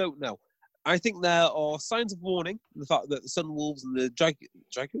honestly don't know. I think there are signs of warning. The fact that the Sunwolves and the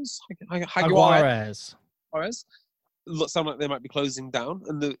Jaguars sound like they might be closing down,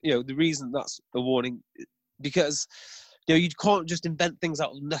 and the reason that's a warning, because you can't just invent things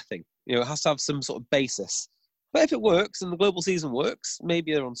out of nothing. It has to have some sort of basis. But if it works and the global season works,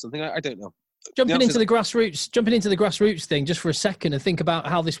 maybe they're on something. I don't know. Jumping into the grassroots thing just for a second and think about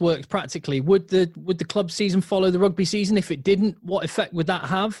how this works practically. Would the club season follow the rugby season? If it didn't, what effect would that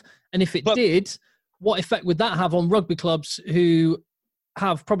have? And if it did, what effect would that have on rugby clubs who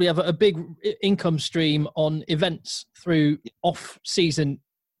probably have a big income stream on events through off-season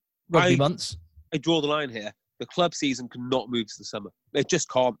rugby months? I draw the line here. The club season cannot move to the summer. It just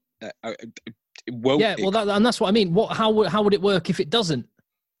can't. It won't. Yeah, well, and that's what I mean. How would it work if it doesn't?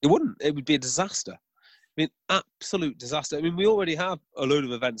 It wouldn't. It would be a disaster. I mean, absolute disaster. I mean, we already have a load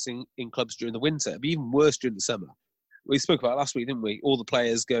of events in clubs during the winter. It'd be even worse during the summer. We spoke about it last week, didn't we? All the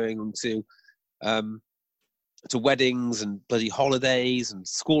players going to weddings and bloody holidays and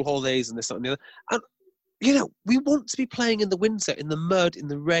school holidays and this, that, and the other. And, we want to be playing in the winter, in the mud, in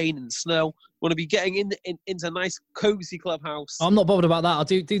the rain, in the snow. We want to be getting into a nice, cosy clubhouse. I'm not bothered about that. I'll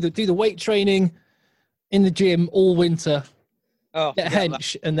do the weight training in the gym all winter. Oh, get a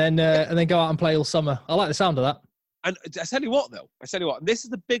hench and then go out and play all summer. I like the sound of that. And I tell you what, and this is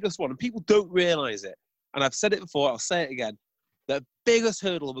the biggest one, and people don't realise it. And I've said it before, I'll say it again. The biggest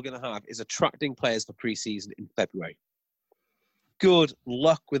hurdle we're going to have is attracting players for pre-season in February. Good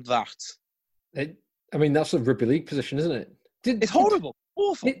luck with that. That's a rugby league position, isn't it? It's horrible.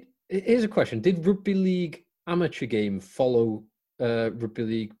 Awful. Here's a question. Did rugby league amateur game follow rugby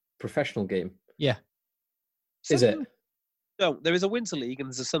league professional game? Yeah. Is it? No, there is a winter league and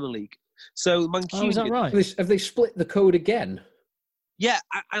there's a summer league. So Mancunian, is that right? Have they split the code again? Yeah,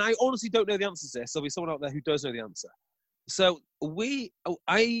 and I honestly don't know the answer to this. There'll be someone out there who does know the answer. So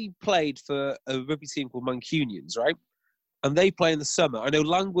I played for a rugby team called Mancunians, right? And they play in the summer. I know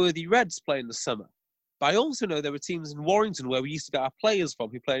Langworthy Reds play in the summer. But I also know there were teams in Warrington where we used to get our players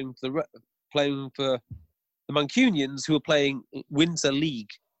from who playing for the Mancunians who were playing Winter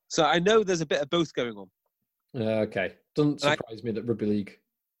League. So I know there's a bit of both going on. Okay. Doesn't surprise me that rugby league.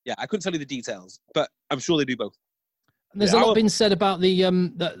 Yeah, I couldn't tell you the details, but I'm sure they do both. And there's a lot been said about the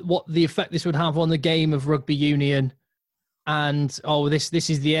what the effect this would have on the game of rugby union, and this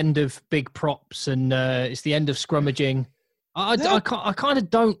is the end of big props and it's the end of scrummaging. I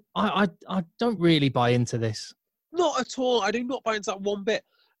don't really buy into this. Not at all. I do not buy into that one bit.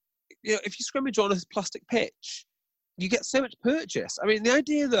 You know, if you scrimmage on a plastic pitch, you get so much purchase. I mean, the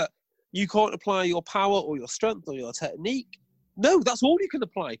idea that you can't apply your power or your strength or your technique, no, that's all you can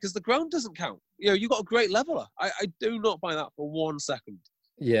apply because the ground doesn't count. You know, you've got a great leveler. I do not buy that for 1 second.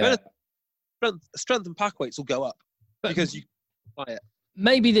 Yeah. Strength and pack weights will go up because you buy it.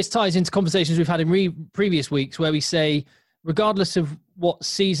 Maybe this ties into conversations we've had in previous weeks where we say, regardless of what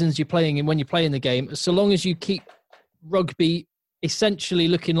seasons you're playing in when you play in the game, so long as you keep rugby essentially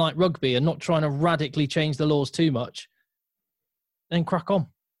looking like rugby and not trying to radically change the laws too much, then crack on.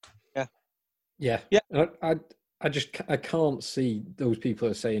 Yeah. I can't see those people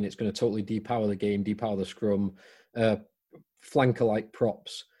who are saying it's going to totally depower the game, depower the scrum, flanker-like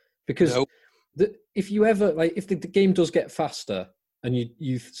props. Because if you ever, if the game does get faster and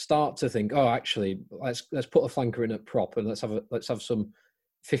you start to think, oh, actually, let's put a flanker in at prop and let's have some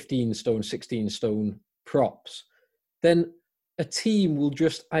 15 stone, 16 stone props, then a team will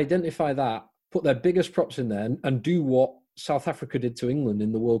just identify that, put their biggest props in there and do what South Africa did to England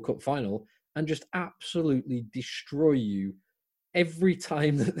in the World Cup final and just absolutely destroy you every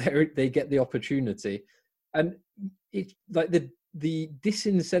time that they get the opportunity. And it's like the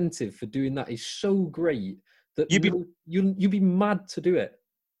disincentive for doing that is so great that you'd be mad to do it.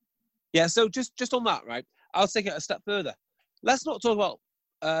 Yeah, so just on that, right, I'll take it a step further. Let's not talk about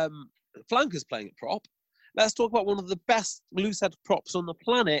flankers playing at prop. Let's talk about one of the best loosehead props on the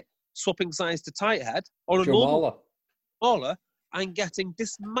planet, swapping size to tight head on a normal mauler and getting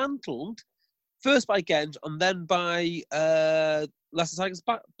dismantled first by Genge and then by Leicester Tigers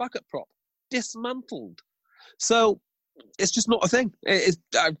backup prop. Dismantled. So it's just not a thing. I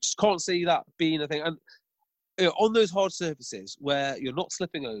just can't see that being a thing. And you know, on those hard surfaces where you're not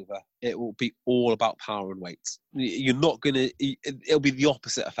slipping over, it will be all about power and weight. You're not going to... It'll be the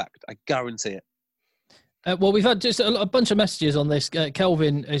opposite effect. I guarantee it. Well, we've had just a bunch of messages on this.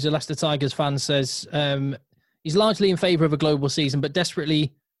 Kelvin, who's a Leicester Tigers fan, says he's largely in favour of a global season, but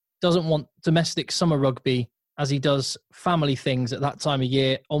desperately doesn't want domestic summer rugby as he does family things at that time of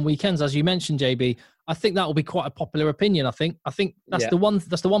year on weekends. As you mentioned, JB, I think that will be quite a popular opinion. I think that's the one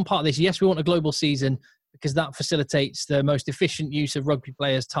part of this. Yes, we want a global season because that facilitates the most efficient use of rugby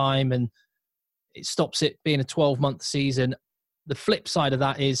players' time and it stops it being a 12-month season. The flip side of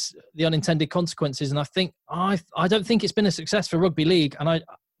that is the unintended consequences. And I think I don't think it's been a success for rugby league. And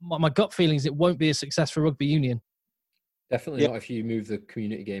my gut feeling is it won't be a success for rugby union. Definitely not if you move the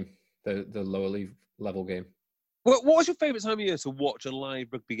community game, the lower level game. What was your favourite time of year to watch a live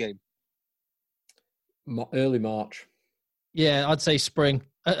rugby game? Early March. Yeah, I'd say spring.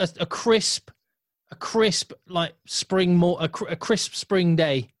 A crisp like spring, a crisp spring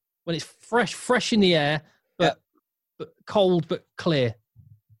day when it's fresh in the air, but cold but clear.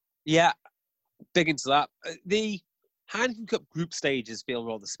 Yeah, big into that. The Heineken Cup group stages feel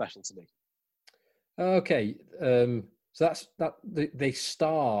rather special to me. Okay, so that's that. They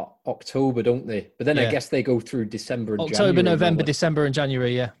start October, don't they? But then I guess they go through December and October, January, November, December, and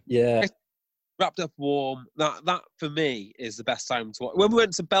January. Yeah. Wrapped up warm. That for me is the best time to watch. When we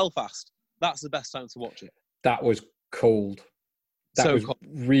went to Belfast, that's the best time to watch it. That was cold. That was cold.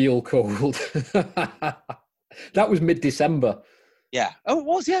 Real cold. That was mid-December. Yeah. Oh, it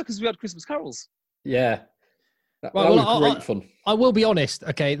was, because we had Christmas carols. Yeah. That was great fun. I will be honest,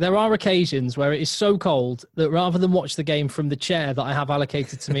 okay, there are occasions where it is so cold that rather than watch the game from the chair that I have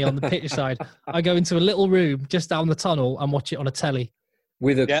allocated to me on the pitch side, I go into a little room just down the tunnel and watch it on a telly.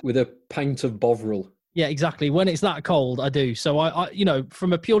 With a pint of Bovril. Yeah, exactly. When it's that cold, I do. So I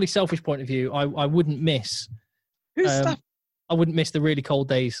from a purely selfish point of view, I wouldn't miss. Whose staff? I wouldn't miss the really cold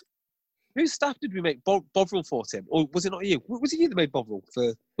days. Whose staff did we make Bovril for, Tim? Or was it not you? Was it you that made Bovril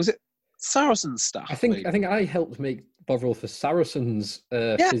for? Was it Saracen's staff? I think I helped make Bovril for Saracen's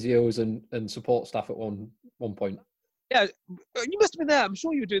physios and support staff at one point. Yeah, you must have been there. I'm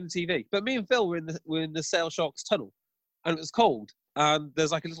sure you were doing the TV. But me and Phil were in the Sail Sharks tunnel, and it was cold. And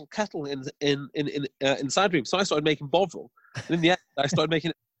there's like a little kettle in inside room. So I started making Bovril. And in the end, I started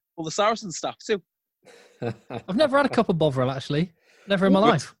making all the Saracen stuff too. I've never had a cup of Bovril, actually. Never in my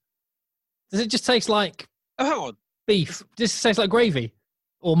life. Does it just taste like hang on. beef? Does it taste like gravy?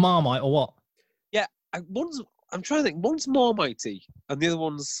 Or Marmite, or what? Yeah, I'm trying to think. One's Marmitey, and the other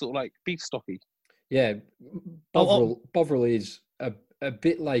one's sort of like beef stocky. Yeah, Bovril is a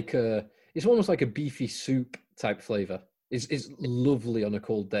bit like it's almost like a beefy soup type flavour. It's lovely on a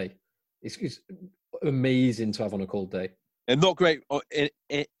cold day. It's amazing to have on a cold day. And not great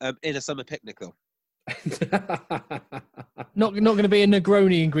in a summer picnic, though. Not going to be a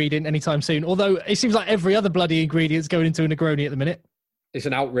Negroni ingredient anytime soon. Although it seems like every other bloody ingredient's going into a Negroni at the minute. It's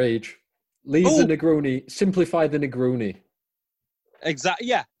an outrage. Leave the Negroni. Simplify the Negroni. Exactly.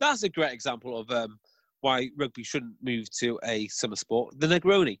 Yeah, that's a great example of why rugby shouldn't move to a summer sport. The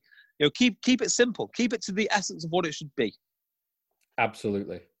Negroni. You know, keep it simple. Keep it to the essence of what it should be.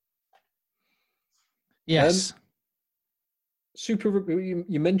 Absolutely. Yes. Super Rugby,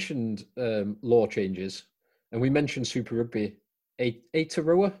 you mentioned law changes, and we mentioned Super Rugby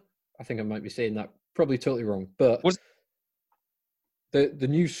Aotearoa. I think I might be saying that probably totally wrong, but the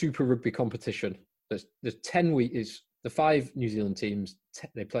new Super Rugby competition. There's 10 weeks. Is the 5 New Zealand teams.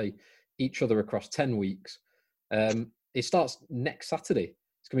 They play each other across 10 weeks. It starts next Saturday.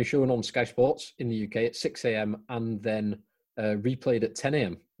 It's going to be shown on Sky Sports in the UK at 6 a.m. and then replayed at 10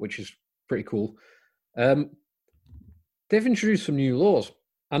 a.m., which is pretty cool. They've introduced some new laws,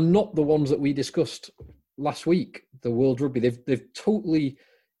 and not the ones that we discussed last week. The World Rugby, they've totally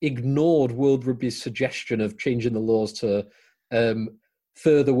ignored World Rugby's suggestion of changing the laws to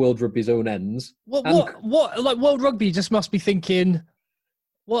further World Rugby's own ends. What? Like World Rugby just must be thinking,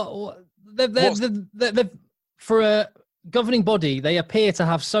 what? They're for a governing body, they appear to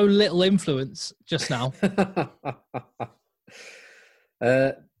have so little influence just now.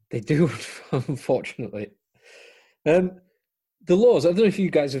 They do, unfortunately. The laws, I don't know if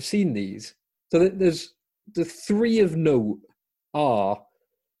you guys have seen these. So there's the 3 of note are,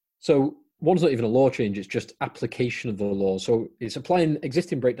 so one's not even a law change, it's just application of the law. So it's applying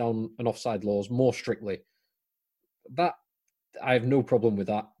existing breakdown and offside laws more strictly. That, I have no problem with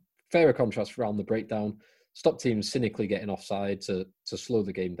that. Fairer contrast around the breakdown. Stop teams cynically getting offside to slow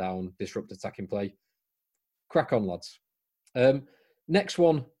the game down, disrupt attacking play. Crack on, lads. Next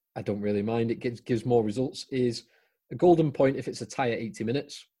one, I don't really mind. It gives more results, is a golden point if it's a tie at 80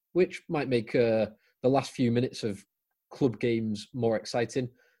 minutes, which might make the last few minutes of club games more exciting.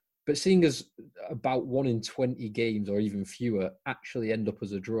 But seeing as about 1 in 20 games or even fewer actually end up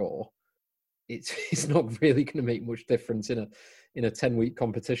as a draw, it's not really going to make much difference in a 10-week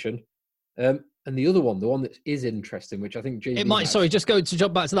competition. And the other one, the one that is interesting, which I think JB it might. Sorry, just go to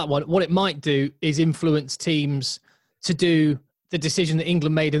jump back to that one. What it might do is influence teams to do the decision that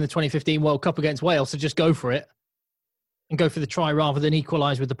England made in the 2015 World Cup against Wales to just go for it and go for the try rather than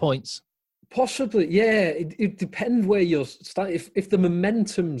equalise with the points. Possibly, yeah. It depends where you're starting. If the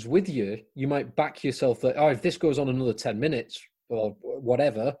momentum's with you, you might back yourself that, if this goes on another 10 minutes or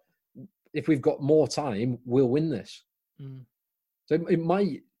whatever, if we've got more time, we'll win this. Mm. So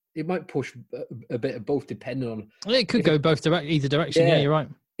it might push a bit of both, depending on. Well, it could go either direction. Yeah, you're right.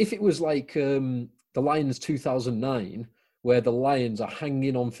 If it was like the Lions 2009, where the Lions are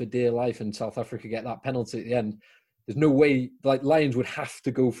hanging on for dear life and South Africa get that penalty at the end, there's no way, like, Lions would have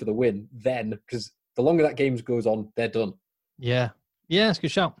to go for the win then, because the longer that game goes on, they're done. Yeah, it's a good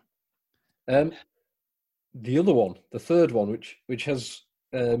shout. The other one, the third one, which has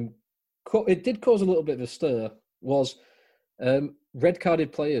it did cause a little bit of a stir, was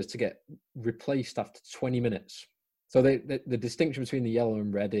red-carded players to get replaced after 20 minutes. So the distinction between the yellow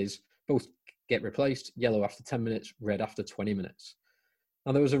and red is both get replaced, yellow after 10 minutes, red after 20 minutes.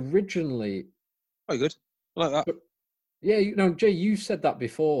 And there was originally... Very good. I like that. But, yeah, Jay, you said that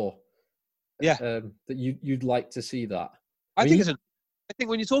before. Yeah. That you'd like to see that. I think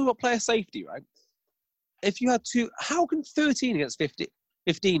when you're talking about player safety, right? If you had how can 13 against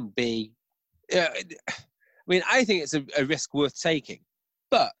 15 be... I think it's a risk worth taking.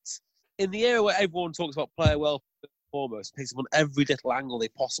 But in the era where everyone talks about player welfare foremost, picks up on every little angle they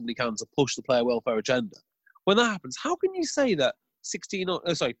possibly can to push the player welfare agenda, when that happens, how can you say that 16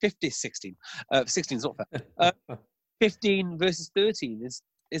 is not fair. 15 versus 13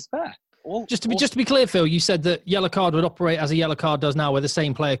 is fair. Just to be clear, Phil, you said that yellow card would operate as a yellow card does now, where the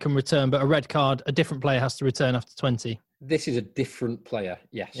same player can return, but a red card, a different player has to return after 20. This is a different player.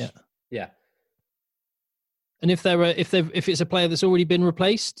 Yes. Yeah. And if it's a player that's already been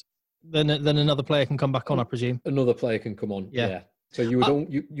replaced, then another player can come back on, I presume. Another player can come on. Yeah. So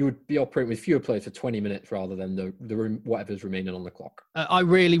you would be operating with fewer players for 20 minutes rather than the whatever's remaining on the clock. I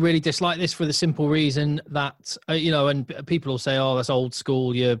really, really dislike this for the simple reason that and people will say, "Oh, that's old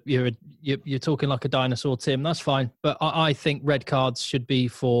school. You're talking like a dinosaur, Tim." That's fine, but I think red cards should be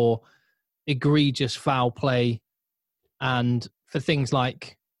for egregious foul play and for things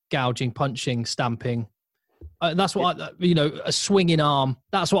like gouging, punching, stamping. That's what a swinging arm.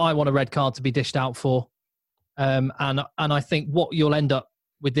 That's what I want a red card to be dished out for. And I think what you'll end up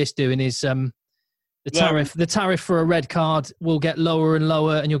with this doing is the tariff for a red card will get lower and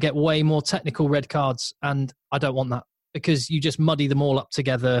lower, and you'll get way more technical red cards. And I don't want that because you just muddy them all up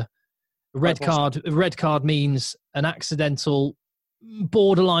together. A red card means an accidental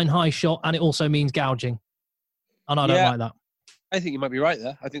borderline high shot, and it also means gouging. And I don't like that. I think you might be right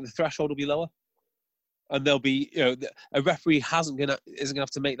there. I think the threshold will be lower. And there'll be, a referee isn't gonna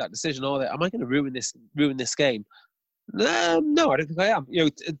have to make that decision, are they? Am I going to ruin this game? No, I don't think I am.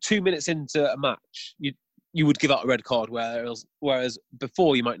 2 minutes into a match, you would give out a red card, whereas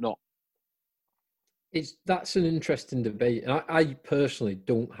before you might not. That's an interesting debate, and I personally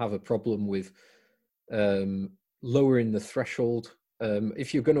don't have a problem with lowering the threshold.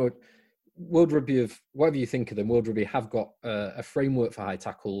 If you're going to World Rugby, whatever you think of them, World Rugby have got a framework for high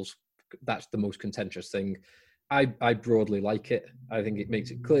tackles. That's the most contentious thing. I broadly like it. I think it makes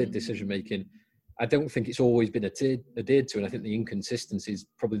it clear decision making. I don't think it's always been adhered to, and I think the inconsistency is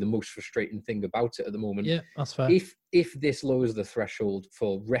probably the most frustrating thing about it at the moment. Yeah, that's fair. If this lowers the threshold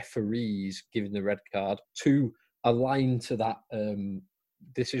for referees giving the red card to align to that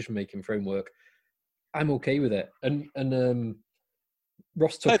decision making framework, I'm okay with it. And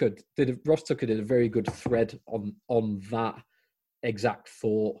Ross Tucker did a very good thread on that exact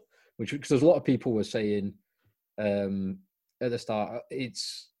thought. Because there's a lot of people were saying at the start,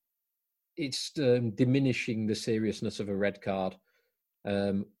 it's diminishing the seriousness of a red card,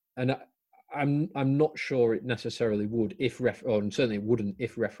 and I'm not sure it necessarily would or certainly it wouldn't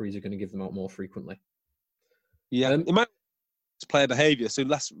if referees are going to give them out more frequently. Yeah, it might be player behaviour, so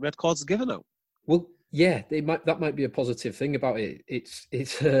less red cards are given out. Well, yeah, that might be a positive thing about it.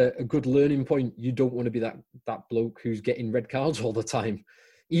 It's a good learning point. You don't want to be that bloke who's getting red cards all the time.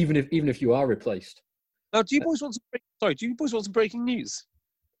 Even if you are replaced. Now, do you boys want some breaking news?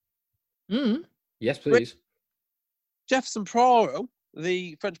 Yes, please. Jefferson Praro,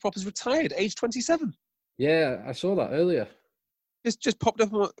 the French prop, is retired, age 27. Yeah, I saw that earlier. Just popped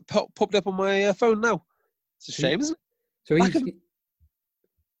up on my phone now. It's a shame, isn't it? So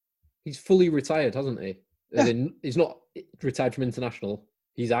he's fully retired, hasn't he? Yeah. He's not retired from international.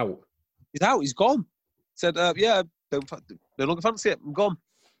 He's out. He's out. He's gone. Said, no longer fancy it. I'm gone.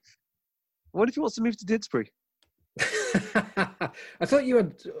 What if he wants to move to Didsbury? I thought you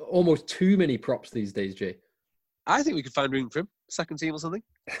had almost too many props these days, Jay. I think we could find room for him. Second team or something.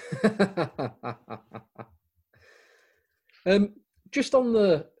 Just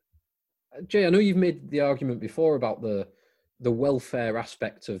on Jay, I know you've made the argument before about the welfare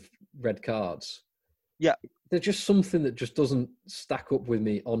aspect of red cards. Yeah. There's just something that just doesn't stack up with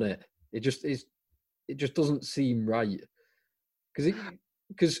me on it. It just doesn't seem right.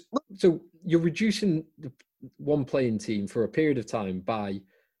 Because you're reducing one playing team for a period of time by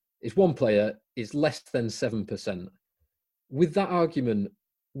one player is less than 7%. With that argument,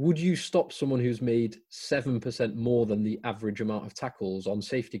 would you stop someone who's made 7% more than the average amount of tackles on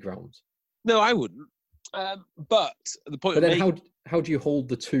safety grounds? No, I wouldn't. But the point. But then, how do you hold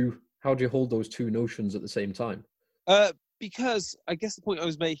the two? How do you hold those two notions at the same time? Because I guess the point I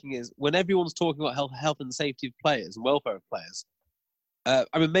was making is when everyone's talking about health and safety of players and welfare of players,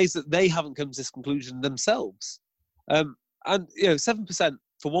 I'm amazed that they haven't come to this conclusion themselves. And 7%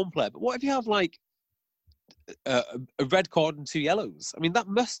 for one player, but what if you have like a red card and 2 yellows? I mean, that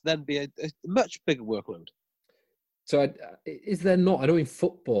must then be a much bigger workload. So is there not? I know in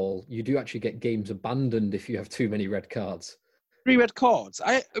football you do actually get games abandoned if you have too many red cards. 3 red cards.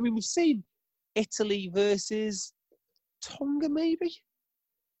 I mean, we've seen Italy versus Tonga, maybe.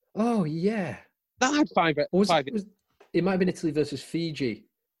 Oh yeah, that had 5. It might have been Italy versus Fiji.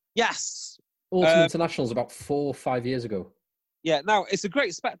 Yes. Autumn Internationals about 4 or 5 years ago. Yeah, now it's a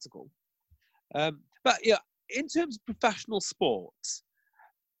great spectacle. But yeah, in terms of professional sports,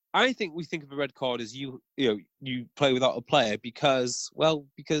 I think we think of a red card as you play without a player because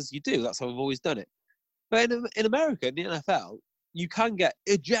you do. That's how we've always done it. But in America, in the NFL, you can get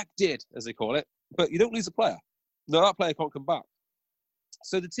ejected, as they call it, but you don't lose a player. No, that player can't come back.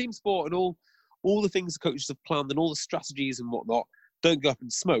 So the team sport and all the things the coaches have planned and all the strategies and whatnot don't go up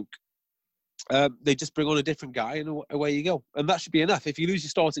in smoke. They just bring on a different guy and away you go. And that should be enough. If you lose your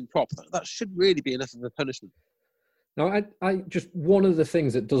starting prop, that should really be enough of a punishment. Now, I just one of the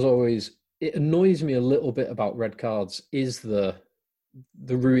things that does always it annoys me a little bit about red cards is the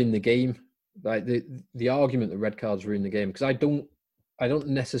ruin the game, like the argument that red cards ruin the game, because I don't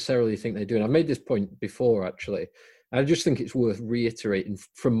necessarily think they do, and I've made this point before actually. I just think it's worth reiterating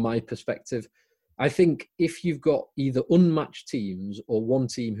from my perspective. I think if you've got either unmatched teams or one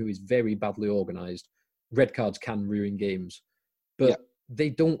team who is very badly organised, red cards can ruin games, but they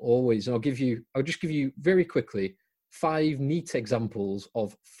don't always. And I'll just give you very quickly 5 neat examples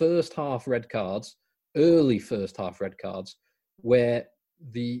of first half red cards, early first half red cards, where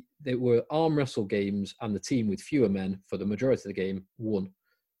they were arm wrestle games and the team with fewer men for the majority of the game won.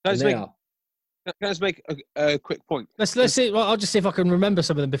 Can I just make a quick point? Let's see. Well, I'll just see if I can remember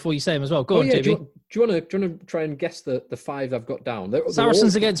some of them before you say them as well. Go on, JB. Do you want to try and guess the 5 I've got down?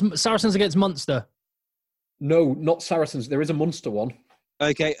 Saracens against Munster. No, not Saracens. There is a Munster one.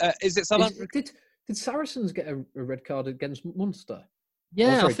 Okay, is it South Africa? Did Saracens get a red card against Munster?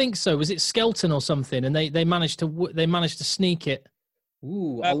 Yeah, I think so. Was it Skelton or something? And they managed to sneak it.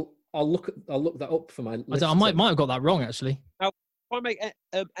 Ooh, I'll look that up for my list. I might have got that wrong actually. Now, if I make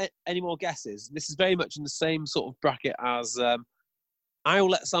any more guesses, this is very much in the same sort of bracket as I'll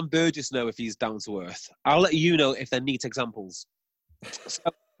let Sam Burgess know if he's down to earth. I'll let you know if they're neat examples. So,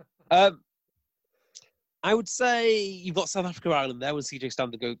 I would say you've got South Africa Ireland there when CJ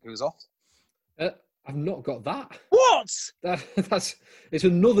Stander goes off. I've not got that. What? It's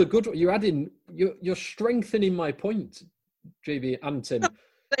another good one. You're strengthening my point, JB and Tim. What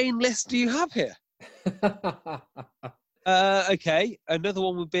insane list do you have here? Okay, another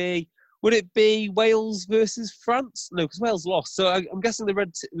one would it be Wales versus France? No, because Wales lost. So I'm guessing the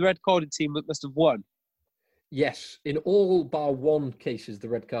red carded team must have won. Yes, in all bar one cases, the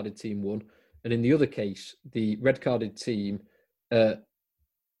red carded team won. And in the other case, the red carded team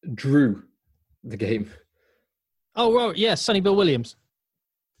drew the game. Oh, right, yeah, Sonny Bill Williams.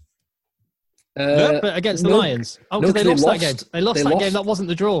 But against the Lions. Oh, because they lost that game. They lost that game. That wasn't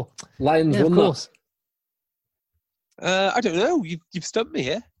the draw. Lions won, of course. I don't know. You've stumped me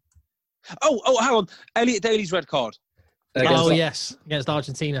here. Oh, hang on. Elliot Daly's red card. Yes, against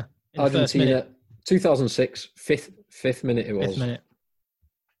Argentina. In the first minute. 2006, fifth minute it was. 5th minute.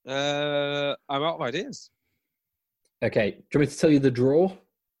 I'm out of ideas. Okay, do you want me to tell you the draw?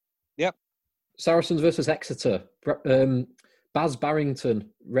 Yep. Saracens versus Exeter. Baz Barrington,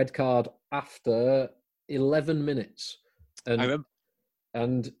 red card after 11 minutes. I remember.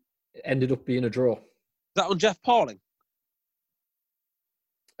 And ended up being a draw. Is that on Jeff Parling?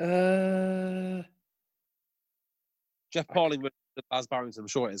 Jeff Parling with Baz Barrington, I'm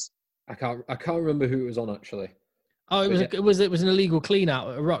sure it is. I can't remember who it was on actually. Oh, it was an illegal clean out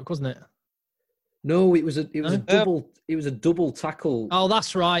at a ruck, wasn't it? No, it was a double tackle. Oh,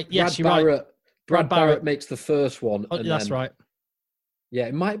 that's right. Yes, you're right. Brad Barrett makes the first one. Oh, that's right. Yeah,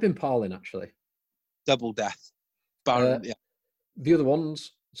 it might have been Parlin actually. Double death. Barrett, yeah. The other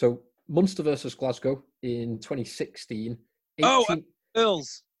ones, so Munster versus Glasgow in 2016.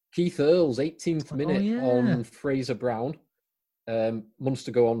 Earls. Keith Earls, 18th minute on Fraser Brown.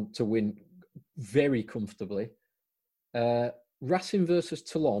 Munster go on to win very comfortably. Racing versus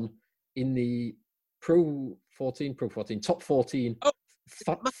Toulon in the Pro 14 top 14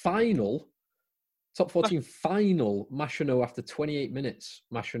 final. Top 14 final, Macheneau after 28 minutes.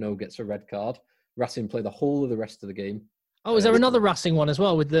 Macheneau gets a red card. Racing play the whole of the rest of the game. Oh, is there another Racing one as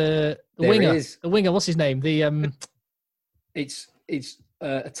well with the winger? The winger, what's his name? It's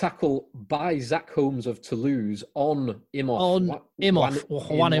a tackle by Zach Holmes of Toulouse on Imhoff.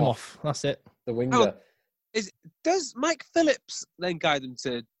 Juan Imhoff. That's it. The winger. Does Mike Phillips then guide them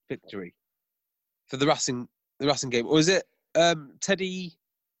to victory for the Racing game, or is it Teddy?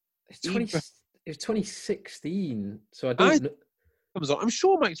 It was 2016, so I don't know. I'm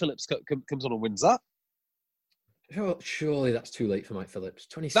sure Mike Phillips comes on and wins that. Surely that's too late for Mike Phillips.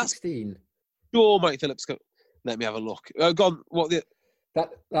 2016. Sure, Mike Phillips. Let me have a look. Go on. What the?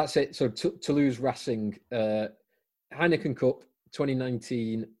 That's it. So Toulouse Racing, Heineken Cup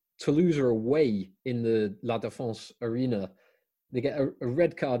 2019. Toulouse are away in the La Défense Arena. They get a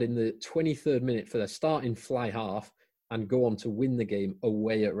red card in the 23rd minute for their starting fly half and go on to win the game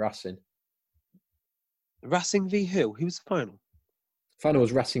away at Racing. Racing v who? Who was the final? Final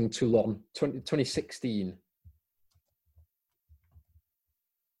was Racing Toulon, 2016.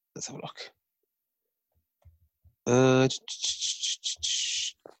 Let's have a look.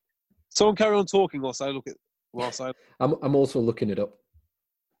 Someone carry on talking whilst I look at. I'm also looking it up.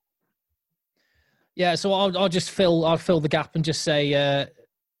 Yeah, so I'll fill the gap and just say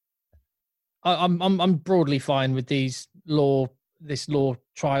I'm broadly fine with this law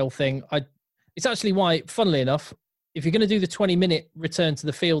trial thing. It's actually why, funnily enough, if you're going to do the 20-minute return to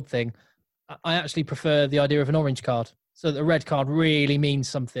the field thing, I actually prefer the idea of an orange card. So the red card really means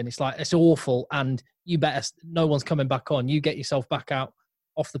something. It's like, it's awful, and you better, no one's coming back on. You get yourself back out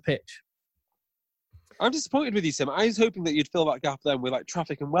off the pitch. I'm disappointed with you, Tim. I was hoping that you'd fill that gap then with like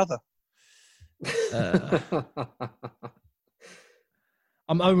traffic and weather.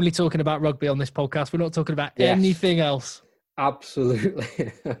 I'm only talking about rugby on this podcast. We're not talking about anything else.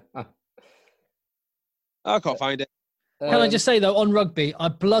 Absolutely. I can't find it. Can I just say, though, on rugby, I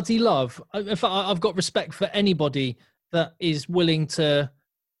bloody love... In fact, I've got respect for anybody that is willing to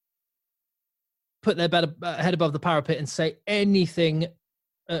put their head above the parapet and say anything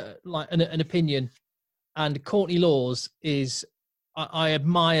like an opinion. And Courtney Laws is... I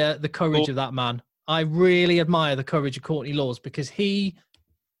admire the courage of that man. I really admire the courage of Courtney Laws, because he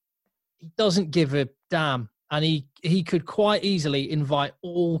doesn't give a damn. And he could quite easily invite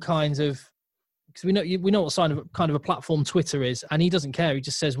all kinds of... Because we know what kind of a platform Twitter is, and he doesn't care. He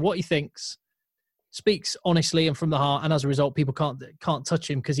just says what he thinks, speaks honestly and from the heart, and as a result, people can't touch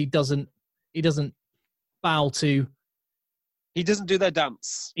him because he doesn't bow to. He doesn't do their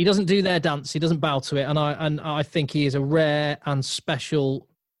dance. He doesn't do their dance. He doesn't bow to it, and I think he is a rare and special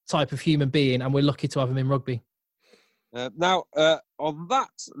type of human being, and we're lucky to have him in rugby. Now, on that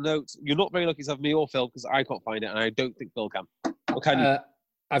note, you're not very lucky to have me or Phil, because I can't find it, and I don't think Phil can. Or can you?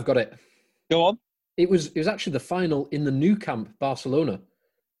 I've got it. Go on. It was actually the final in the new camp, Barcelona.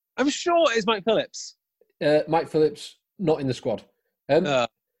 I'm sure it's Mike Phillips. Mike Phillips, not in the squad.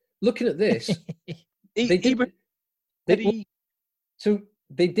 Looking at this, so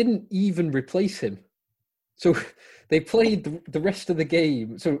they didn't even replace him. So they played the rest of the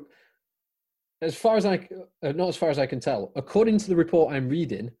game. So not as far as I can tell, according to the report I'm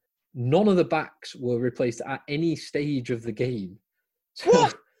reading, none of the backs were replaced at any stage of the game. So,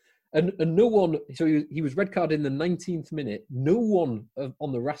 what? And no one, so he was red carded in the 19th minute. No one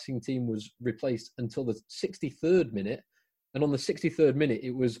on the Racing team was replaced until the 63rd minute. And on the 63rd minute,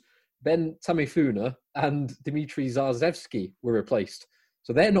 it was Ben Tamifuna and Dimitri Zarzewski were replaced.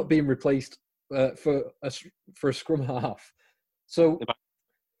 So they're not being replaced for a scrum half. So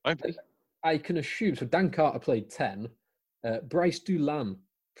I can assume, so Dan Carter played 10. Bryce Dulin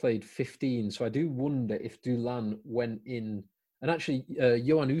played 15. So I do wonder if Dulin went in. And actually,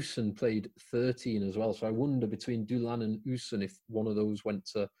 Johan Usen played 13 as well. So I wonder between Dulin and Usen if one of those went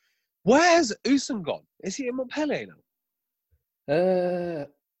to... Where's Usen gone? Is he in Montpellier now?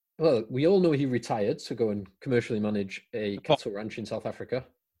 Well, we all know he retired to go and commercially manage a cattle ranch in South Africa.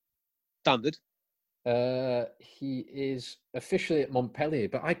 Standard. He is officially at Montpellier,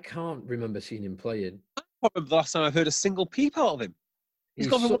 but I can't remember seeing him playing. I can't remember the last time I heard a single peep out of him. He's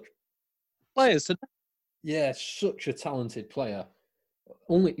gone from players to... Yeah, such a talented player.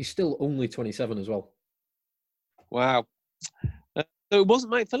 He's still only 27 as well. Wow. So it wasn't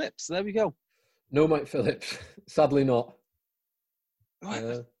Mike Phillips. There we go. No Mike Phillips. Sadly not.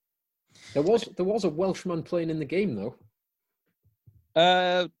 There was a Welshman playing in the game though.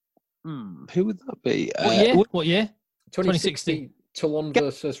 Who would that be? What year? 2016. Toulon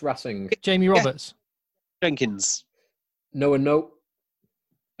versus Racing. Jamie Roberts. Jenkins. No and no.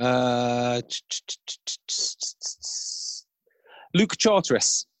 Luke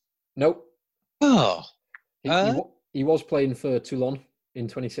Charteris. Nope. Oh. He was playing for Toulon in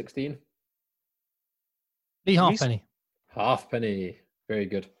 2016. Lee Halfpenny. Halfpenny. Very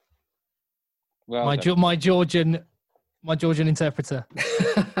good. Well, my Georgian interpreter.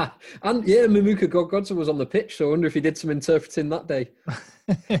 And yeah, Mamuka Godgodson was on the pitch, so I wonder if he did some interpreting that day.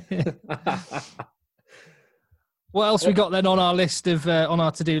 What else we got then on our list of on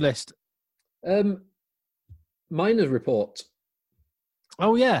our to-do list? Miners report.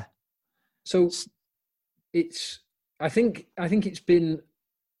 Oh yeah. So I think it's been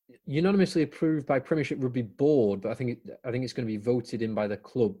unanimously approved by Premiership Rugby Board, but I think it's going to be voted in by the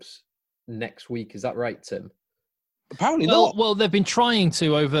clubs next week. Is that right, Tim? Apparently not. Well, they've been trying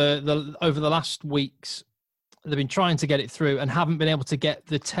to over the last weeks. They've been trying to get it through and haven't been able to get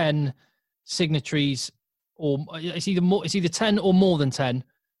the 10 signatories. Or it's either 10 or more than 10,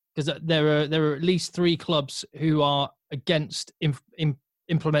 because there are at least 3 clubs who are against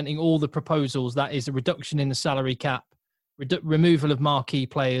implementing all the proposals. That is a reduction in the salary cap, removal of marquee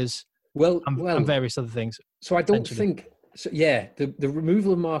players, and various other things. So I don't think. So yeah, the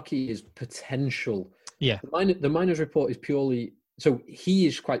removal of marquee is potential. Yeah, the Miners report is purely. So he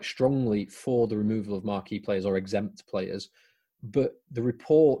is quite strongly for the removal of marquee players or exempt players. But the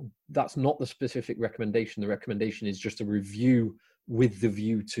report, that's not the specific recommendation. The recommendation is just a review with the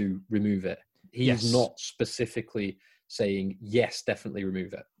view to remove it. He's not specifically saying, yes, definitely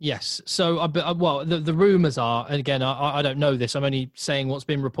remove it. Yes. So, the rumours are, and again, I don't know this, I'm only saying what's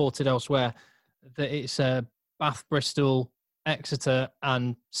been reported elsewhere, that it's Bath, Bristol, Exeter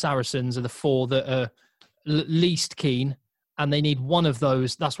and Saracens are the 4 that are least keen, and they need one of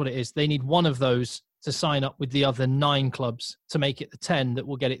those. That's what it is. They need one of those to sign up with the other 9 clubs to make it the 10 that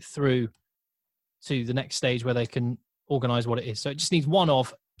will get it through to the next stage where they can organise what it is. So it just needs one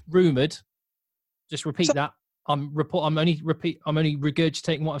of, rumoured. Just repeat that. I'm only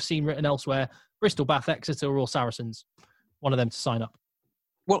regurgitating what I've seen written elsewhere. Bristol, Bath, Exeter, or Saracens. One of them to sign up.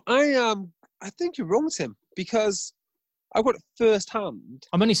 Well, I think you're wrong, Tim, because I've got it first hand.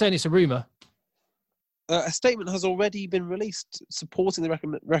 I'm only saying it's a rumour. A statement has already been released supporting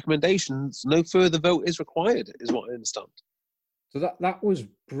the recommendations. No further vote is required, is what I understand. So that was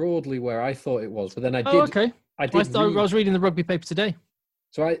broadly where I thought it was, but then I did. Oh, okay. I was reading the rugby paper today.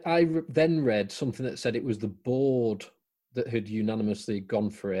 So I then read something that said it was the board that had unanimously gone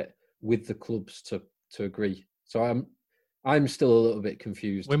for it with the clubs to agree. So I'm still a little bit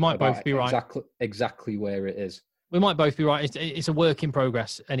confused. We might both be right. Exactly where it is. We might both be right. It's a work in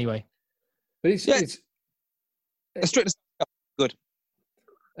progress anyway. But it's a strict good.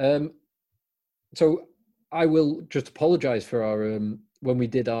 So I will just apologise for our when we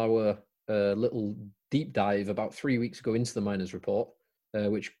did our little deep dive about 3 weeks ago into the miners' report,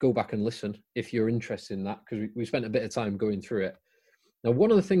 which go back and listen if you're interested in that, because we spent a bit of time going through it. Now,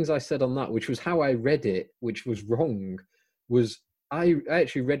 one of the things I said on that, which was how I read it, which was wrong, was I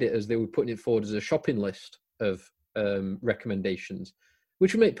actually read it as they were putting it forward as a shopping list of recommendations,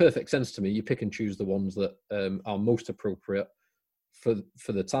 which would make perfect sense to me. You pick and choose the ones that are most appropriate for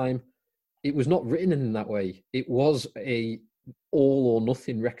the time. It was not written in that way. It was a all or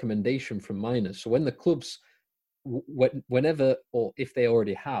nothing recommendation from miners. So when the clubs, whenever, or if they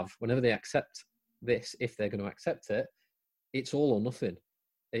already have, whenever they accept this, if they're going to accept it, it's all or nothing.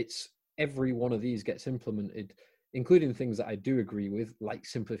 It's every one of these gets implemented, including things that I do agree with, like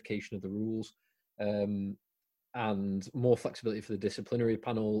simplification of the rules, and more flexibility for the disciplinary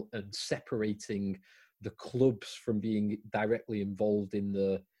panel, and separating the clubs from being directly involved in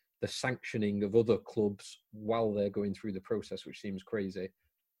the sanctioning of other clubs while they're going through the process, which seems crazy.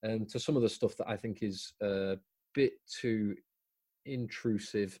 To some of the stuff that I think is a bit too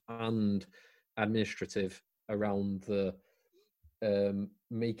intrusive and administrative around the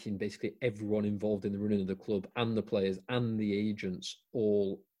making basically everyone involved in the running of the club and the players and the agents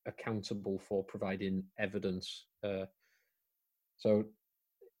all accountable for providing evidence. So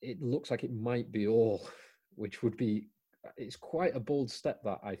it looks like it might be all, which would be, it's quite a bold step,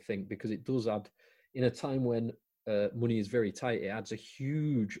 that, I think, because it does add, in a time when money is very tight, it adds a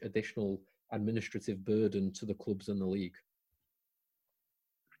huge additional administrative burden to the clubs and the league.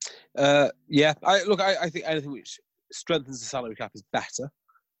 I think anything which strengthens the salary cap is better.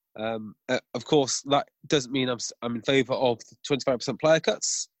 Of course, that doesn't mean I'm in favour of the 25%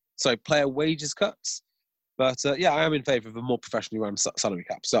 player wages cuts. But I am in favour of a more professionally run salary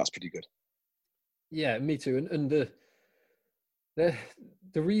cap, so that's pretty good. Yeah, me too. And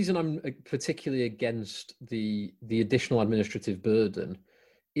the reason I'm particularly against the additional administrative burden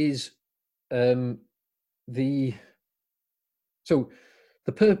is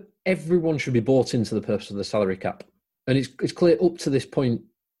everyone should be bought into the purpose of the salary cap, and it's clear up to this point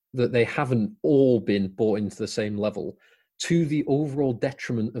that they haven't all been bought into the same level, to the overall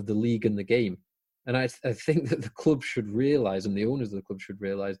detriment of the league and the game. And I think that the club should realise, and the owners of the club should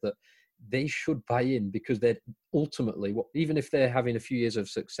realise, that they should buy in, because they're ultimately, even if they're having a few years of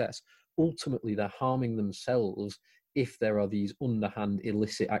success, ultimately they're harming themselves if there are these underhand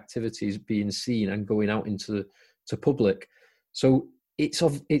illicit activities being seen and going out into public. So it's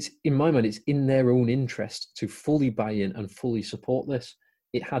in my mind, it's in their own interest to fully buy in and fully support this.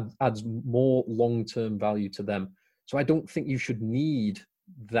 It adds more long-term value to them. So I don't think you should need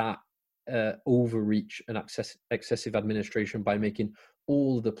that overreach and excessive administration by making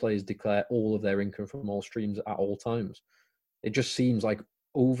all of the players declare all of their income from all streams at all times. It just seems like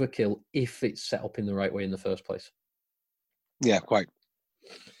overkill if it's set up in the right way in the first place. Yeah, quite.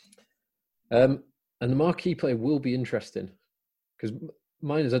 And the marquee player will be interesting, because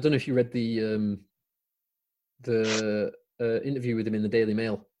Miners, I don't know if you read the interview with him in the Daily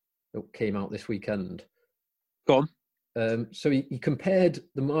Mail that came out this weekend. Go on. So he compared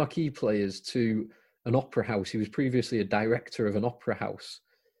the marquee players to an opera house. He was previously a director of an opera house.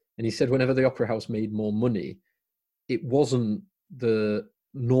 And he said whenever the opera house made more money, it wasn't the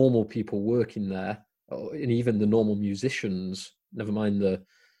normal people working there, and even the normal musicians, never mind the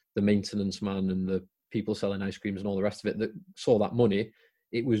maintenance man and the people selling ice creams and all the rest of it, that saw that money.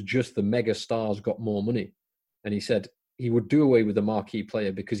 It was just the mega stars got more money. And he said he would do away with the marquee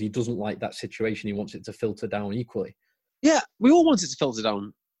player because he doesn't like that situation. He wants it to filter down equally. Yeah, we all want it to filter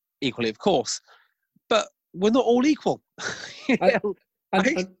down equally, of course, but we're not all equal. That's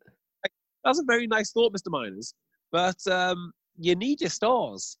a very nice thought, Mr. Miners. But you need your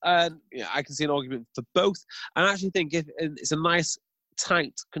stars. And I can see an argument for both. And I actually think if it's a nice,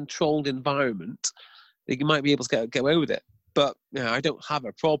 tight, controlled environment, that you might be able to get away with it. But I don't have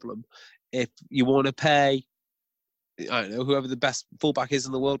a problem if you want to pay, I don't know, whoever the best fullback is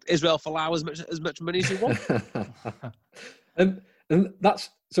in the world, Israel Folau, as much money as you want. And that's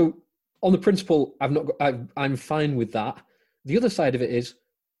so. On the principle, I'm fine with that. The other side of it is,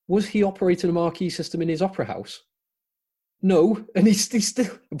 was he operating a marquee system in his opera house? No, and he's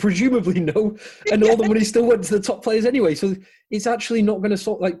still presumably no, and all the money still went to the top players anyway. So it's actually not going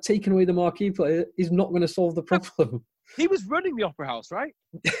to taking away the marquee player is not going to solve the problem. He was running the opera house, right?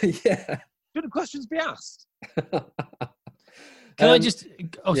 Yeah. Should the questions be asked? Can I just?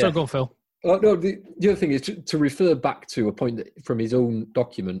 Oh, sorry, go on, Phil. Oh, no, the other thing is to refer back to a point from his own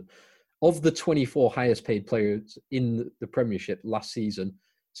document. Of the 24 highest paid players in the Premiership last season,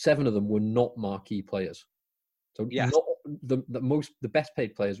 7 of them were not marquee players. So yes. Not the best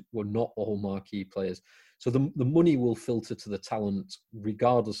paid players were not all marquee players. So the money will filter to the talent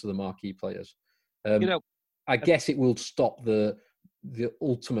regardless of the marquee players. I guess it will stop the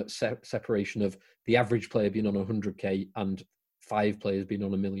ultimate separation of the average player being on 100k and 5 players being on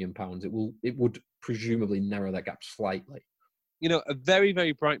 £1 million. It would presumably narrow that gap slightly. A very,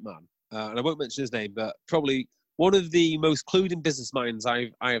 very bright man, and I won't mention his name, but probably one of the most clued in business minds I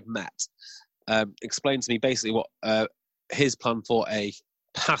have met, explained to me basically what his plan for a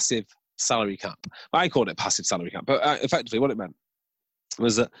passive salary cap. I called it passive salary cap, but effectively what it meant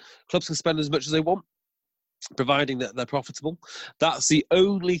was that clubs can spend as much as they want, providing that they're profitable. That's the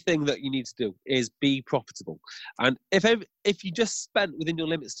only thing that you need to do, is be profitable. And if you just spent within your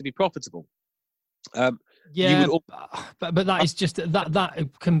limits to be profitable, but that is just that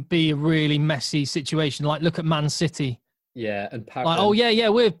can be a really messy situation. Like, look at Man City. Yeah, and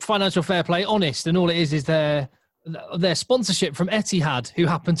we're financial fair play, honest, and all it is their sponsorship from Etihad, who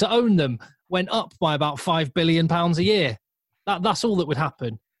happen to own them, went up by about £5 billion a year. That's all that would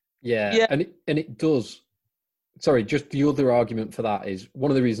happen. Yeah. And it does. Sorry, just the other argument for that is one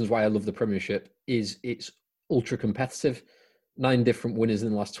of the reasons why I love the Premiership is it's ultra competitive. 9 different winners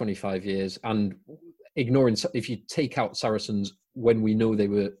in the last 25 years, and ignoring, if you take out Saracens when we know they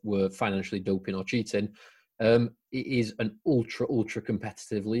were financially doping or cheating, it is an ultra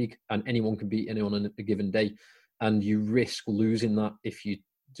competitive league, and anyone can beat anyone on a given day, and you risk losing that if you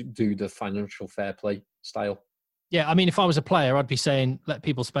do the financial fair play style. Yeah, I mean, if I was a player, I'd be saying let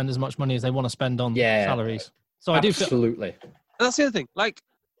people spend as much money as they want to spend on salaries. So absolutely. I do feel... That's the other thing. Like,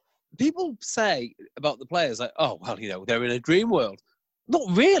 people say about the players, like, oh, well, they're in a dream world. Not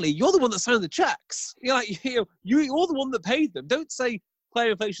really. You're the one that signed the checks. You're the one that paid them. Don't say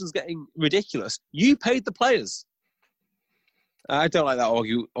player inflation is getting ridiculous. You paid the players. I don't like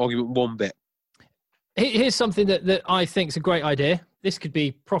that argument one bit. Here's something that I think is a great idea. This could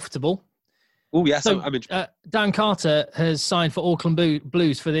be profitable. Oh, yes. So, I'm Dan Carter has signed for Auckland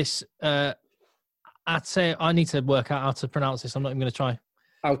Blues for this. I need to work out how to pronounce this. I'm not even going to try.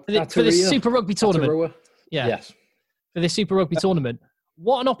 For this Super Rugby tournament. Yeah. Yes. For this Super Rugby tournament.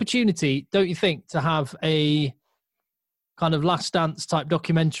 What an opportunity, don't you think, to have a kind of Last Dance type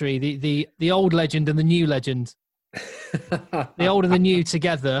documentary, the old legend and the new legend, the old and the new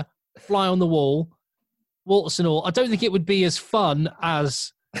together, fly on the wall, waltz and all. I don't think it would be as fun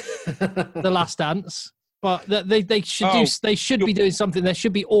as the Last Dance, but they should be doing something. There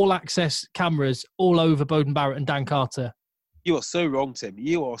should be all access cameras all over Bowden Barrett and Dan Carter. You are so wrong, Tim.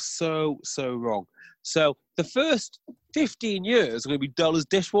 You are so wrong. So the first 15 years are going to be dull as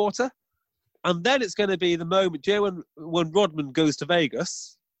dishwater. And then it's going to be the moment, when Rodman goes to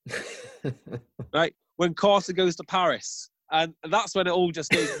Vegas, right? When Carter goes to Paris. And that's when it all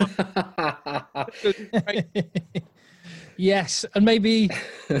just goes. Yes. And maybe,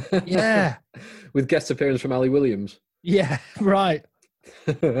 yeah. With guest appearance from Ali Williams. Yeah, right.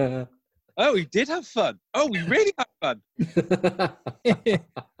 Oh, we did have fun. Oh, we really had fun.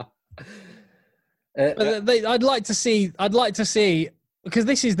 I'd like to see, because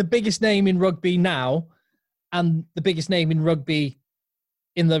this is the biggest name in rugby now, and the biggest name in rugby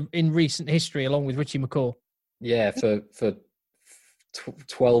in recent history, along with Richie McCaw. Yeah, for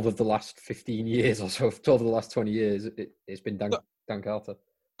 12 of the last 15 years or so, 12 of the last 20 years, it's been Dan Carter.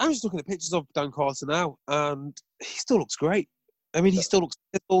 I'm just looking at pictures of Dan Carter now, and he still looks great. I mean, he still looks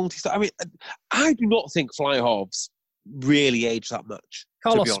old. I do not think fly halves really age that much.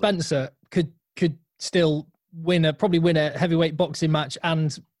 Carlos Spencer could still probably win a heavyweight boxing match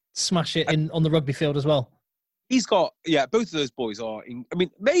and smash it on the rugby field as well. He's got, both of those boys are.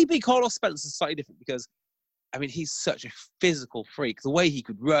 Maybe Carlos Spencer's slightly different because, he's such a physical freak. The way he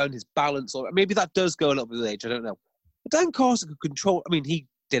could run, his balance, or maybe that does go a little bit with age. I don't know. But Dan Carter could control. He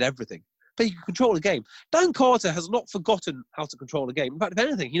did everything, but he could control the game. Dan Carter has not forgotten how to control the game. In fact, if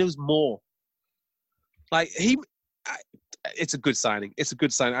anything, he knows more. It's a good signing. It's a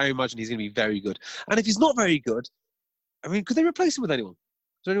good signing. I imagine he's going to be very good. And if he's not very good, could they replace him with anyone?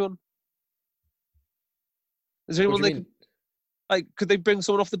 Is there anyone? Could they bring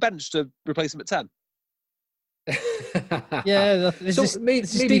someone off the bench to replace him at 10? Yeah, this is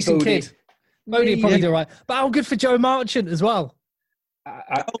decent Bodie. kid. Bodie probably do all right. But how good for Joe Marchant as well?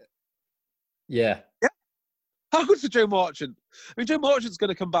 Yeah. How good for Joe Marchant? Joe Marchant's going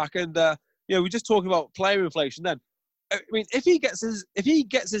to come back and, we're just talking about player inflation then. If he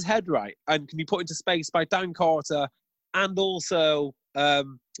gets his head right and can be put into space by Dan Carter and also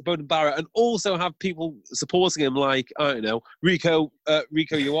Bowden Barrett, and also have people supporting him like, I don't know, Rico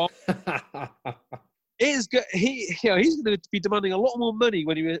Yuan. He's going to be demanding a lot more money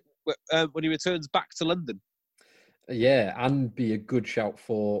when he returns back to London. Yeah, and be a good shout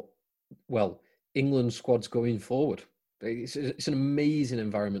for, England squads going forward. It's an amazing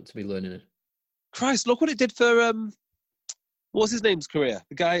environment to be learning in. Christ, look what it did for what's his name's career?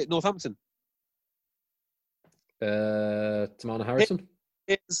 The guy at Northampton. Tamana Harrison.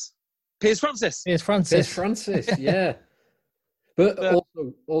 It's Piers Francis. Piers Francis, yeah. But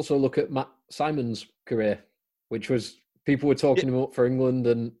also look at Matt Simon's career, which was people were talking him up for England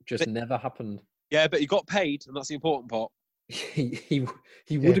and just never happened. Yeah, but he got paid, and that's the important part. he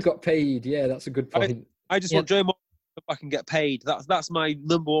would have got paid. Yeah, that's a good point. I just want Joe Martin to come back and get paid. That's my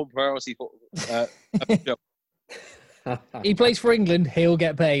number one priority for Joe. He plays for England, he'll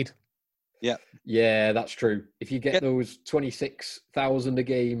get paid. Yeah. Yeah, that's true. If you get those 26,000 a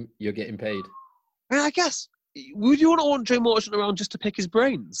game, you're getting paid. I guess. Would you want Joe Marchant around just to pick his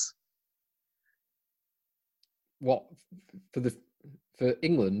brains? What for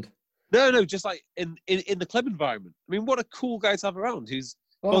England? No, just like in the club environment. What a cool guy to have around. Who's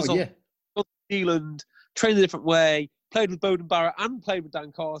gone to New Zealand, trained a different way, played with Bowden Barrett and played with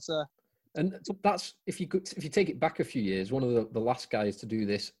Dan Carter. And that's if you take it back a few years, one of the last guys to do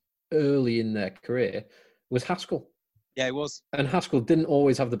this early in their career was Haskell. Yeah, he was. And Haskell didn't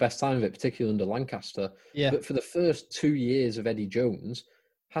always have the best time of it, particularly under Lancaster. Yeah. But for the first 2 years of Eddie Jones,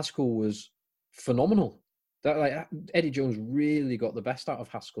 Haskell was phenomenal. Eddie Jones really got the best out of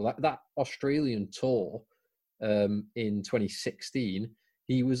Haskell. That Australian tour in 2016,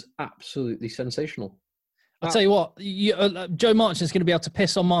 he was absolutely sensational. I'll tell you what, Joe Marchant's going to be able to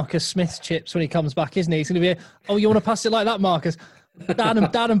piss on Marcus Smith's chips when he comes back, isn't he? He's going to be, you want to pass it like that, Marcus? Dan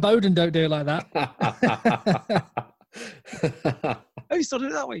and Bowden don't do it like that. Oh, you still do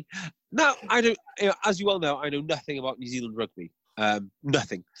it that way? No, I don't. As you well know, I know nothing about New Zealand rugby.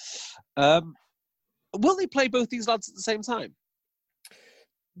 Nothing. Will they play both these lads at the same time?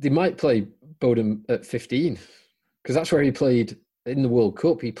 They might play Bowden at 15 because that's where he played in the World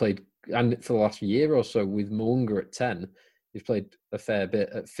Cup. He played, and for the last year or so with Moonga at 10, he's played a fair bit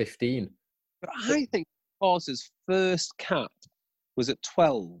at 15. But I think Carter's first cap was at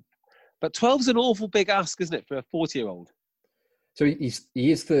 12. But 12's an awful big ask, isn't it, for a 40-year-old? So he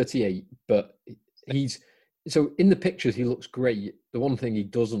is 38, but so in the pictures he looks great. The one thing he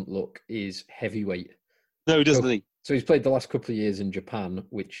doesn't look is heavyweight. No, doesn't he? So he's played the last couple of years in Japan,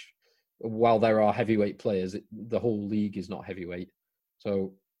 which, while there are heavyweight players, the whole league is not heavyweight.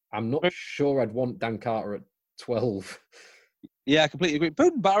 So I'm not sure I'd want Dan Carter at 12. Yeah, I completely agree.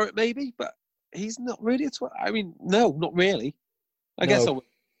 Bowden Barrett maybe, but he's not really a 12. No, not really. I guess I would.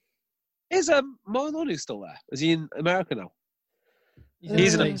 Is Molinonu still there? Is he in America now?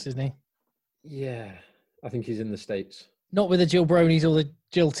 He's in the States, isn't he? Yeah, I think he's in the States. Not with the Jill Bronies or the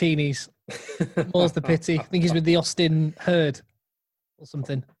Jill Teenies. More's the pity. I think he's with the Austin Herd or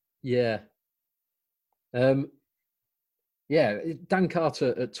something. Yeah. Yeah, Dan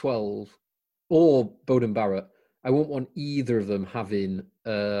Carter at 12 or Bowden Barrett. I won't want either of them having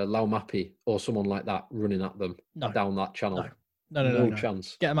Laumapi or someone like that running at them down that channel. No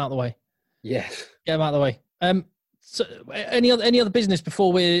chance. Get him out of the way. Yes. Get him out of the way. So any other business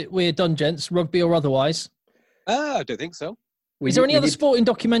before we're done, gents, rugby or otherwise? I don't think so. Is there any other sporting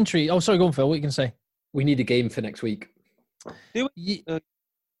documentary? Oh, sorry, go on, Phil. What are you going to say? We need a game for next week. Do we?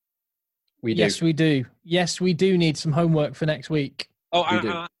 We do. Yes, we do. Yes, we do need some homework for next week. Oh, I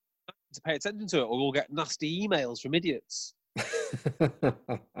have to pay attention to it, or we'll get nasty emails from idiots.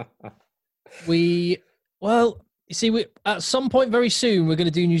 You see, at some point very soon, we're going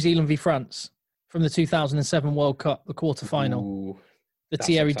to do New Zealand v France from the 2007 World Cup, the quarterfinal, Ooh, the that's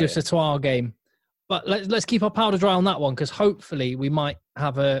Thierry exciting. Dusatoir game. But let's keep our powder dry on that one, because hopefully we might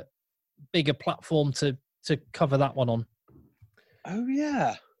have a bigger platform to cover that one on. Oh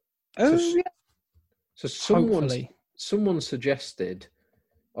yeah. So Hopefully. someone suggested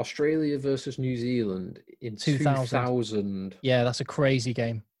Australia versus New Zealand in 2000. Yeah, that's a crazy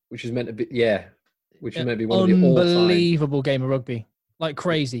game. Which is meant to be which is meant to be one of the all-time. Unbelievable game of rugby, like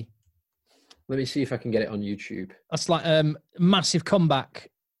crazy. Let me see if I can get it on YouTube. That's like massive comeback.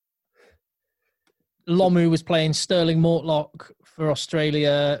 Lomu was playing Sterling Mortlock for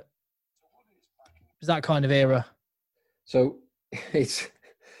Australia. It was that kind of era. So it's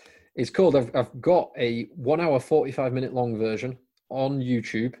called. I've got a 1 hour 45-minute long version on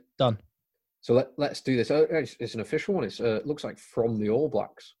YouTube. Done. So let's do this. It's an official one. It looks like from the All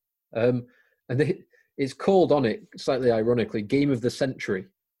Blacks, and it's called on it slightly ironically "Game of the Century,"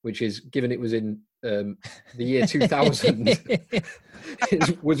 which is given it was in the year 2000.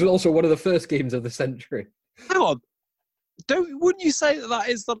 It was also one of the first games of the century. Hang on, wouldn't you say that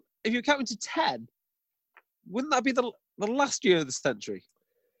is the, if you're counting to 10, wouldn't that be the last year of the century?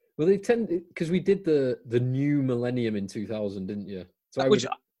 Well, they tend, because we did the new millennium in 2000, didn't you? So Which,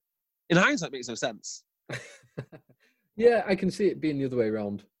 in hindsight, makes no sense. Yeah, I can see it being the other way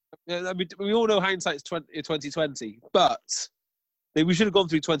around. Yeah, I mean, we all know hindsight's 2020, but we should have gone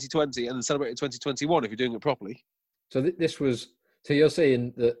through 2020 and then celebrated 2021 if you're doing it properly. So this was. So you're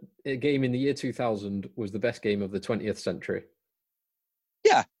saying that a game in the year 2000 was the best game of the 20th century?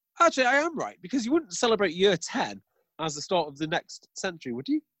 Yeah, actually, I am right, because you wouldn't celebrate year 10 as the start of the next century, would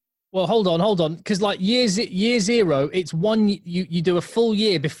you? Well, hold on, because like year zero, it's one. You do a full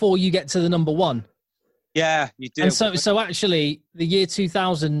year before you get to the number one. Yeah, you do. And so actually, the year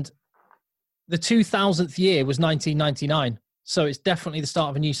 2000, the 2000th year was 1999. So it's definitely the start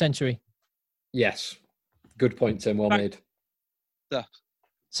of a new century. Yes, good point, Tim. Well made.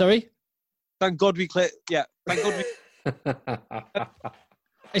 Sorry. Thank God we clear. Yeah, thank God we.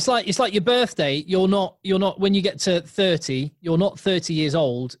 It's like your birthday. You're not when you get to 30. You're not 30 years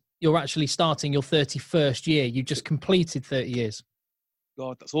old. You're actually starting your 31st year. You just completed 30 years.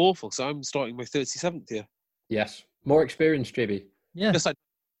 God, that's awful. So I'm starting my 37th year. Yes, more experience, JB. Yeah, just like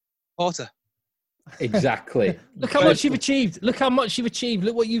Potter. Exactly. Look how much you've achieved. Look how much you've achieved.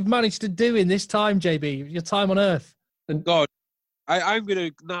 Look what you've managed to do in this time, JB. Your time on Earth. And God, I'm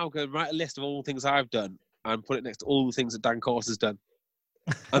going to now go and write a list of all the things I've done and put it next to all the things that Dan Carter's done.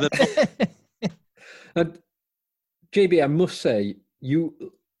 And then, and JB, I must say, you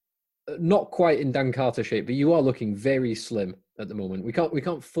not quite in Dan Carter shape, but you are looking very slim at the moment. We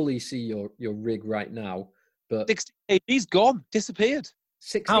can't fully see your rig right now, but 16 kg's gone, disappeared.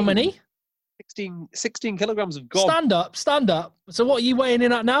 16. How many? 16 kilograms have gone. Stand up. So what are you weighing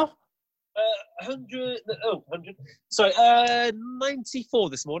in at now? 100. Sorry, 94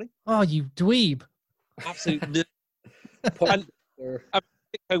 this morning. Oh, you dweeb. Absolutely. And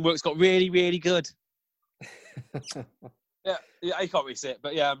homework's got really, really good. Yeah, I can't really see it,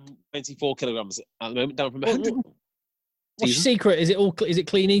 but yeah, I'm 94 kilograms at the moment, down from 100. What's your secret? Is it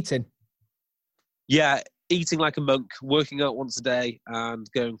clean eating? Yeah, eating like a monk, working out once a day, and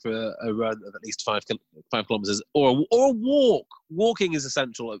going for a run of at least 5 kilometers, or a walk. Walking is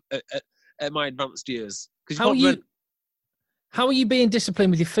essential at my advanced years. How are you being disciplined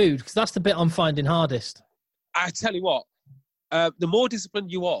with your food? Because that's the bit I'm finding hardest. I tell you what, the more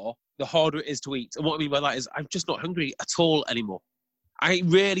disciplined you are, the harder it is to eat. And what I mean by that is I'm just not hungry at all anymore. I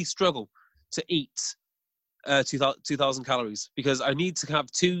really struggle to eat 2,000 calories because I need to have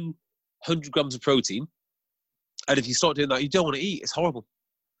 200 grams of protein. And if you start doing that, you don't want to eat. It's horrible.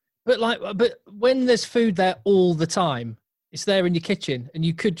 But when there's food there all the time, it's there in your kitchen and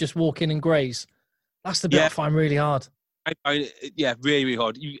you could just walk in and graze. That's the bit I find really hard. Really, really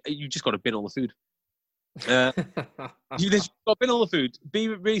hard. You just got to bin all the food. You just got to bin all the food. Be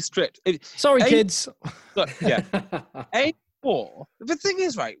really strict. Sorry, kids. Look, yeah. The thing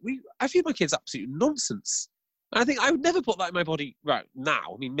is, right, I feed my kids absolute nonsense. And I think I would never put that in my body right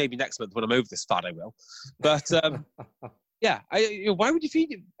now. I mean, maybe next month when I'm over this fat, I will. But why would you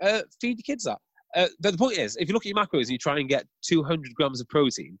feed your kids that? But the point is, if you look at your macros and you try and get 200 grams of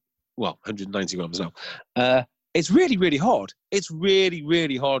protein, well, 190 grams now, it's really, really hard. It's really,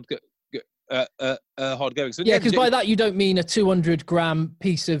 really hard hard going. So because by that you don't mean a 200-gram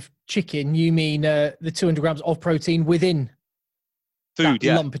piece of chicken. You mean the 200 grams of protein within food,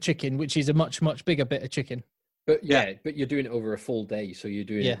 lump of chicken, which is a much, much bigger bit of chicken. But but you're doing it over a full day, so you're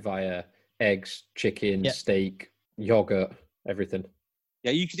doing it via eggs, chicken, steak, yogurt, everything.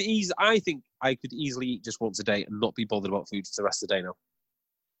 Yeah, you could I think I could easily eat just once a day and not be bothered about food for the rest of the day now.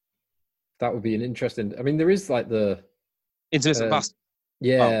 That would be an interesting. I mean, there is like the intermittent fast.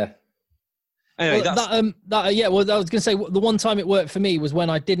 Yeah. Oh. Anyway, well, Well, I was going to say the one time it worked for me was when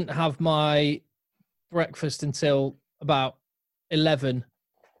I didn't have my breakfast until about 11,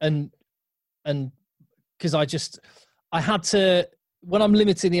 and because I had to. When I'm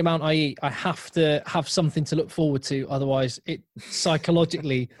limiting the amount I eat, I have to have something to look forward to. Otherwise, it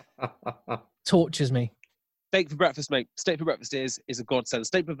psychologically tortures me. Steak for breakfast, mate. Steak for breakfast is a godsend.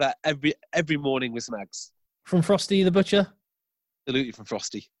 Steak for that every morning with some eggs. From Frosty the Butcher? Absolutely from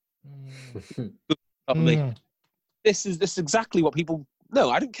Frosty. This is exactly what people... No,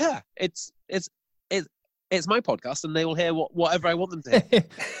 I don't care. It's my podcast, and they will hear whatever I want them to hear.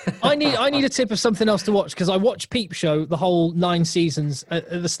 I need a tip of something else to watch, because I watched Peep Show the whole 9 seasons at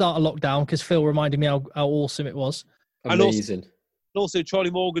the start of lockdown, because Phil reminded me how awesome it was. Amazing. And also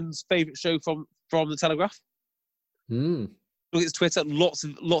Charlie Morgan's favourite show from the Telegraph. Look at his Twitter, lots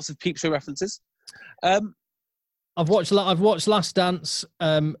of Peep Show references. I've watched Last Dance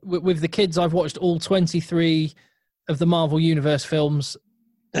with the kids. I've watched all 23 of the Marvel Universe films.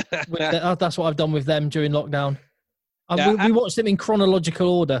 That's what I've done with them during lockdown. We watched them in chronological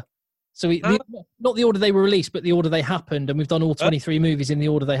order, so not the order they were released, but the order they happened. And we've done all 23 movies in the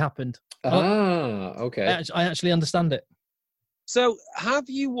order they happened. Okay. I actually understand it. So, have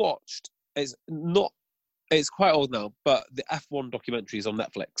you watched? It's quite old now, but the F1 documentary is on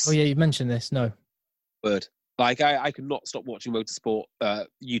Netflix. Oh yeah, you mentioned this. No. Word. Like, I could not stop watching motorsport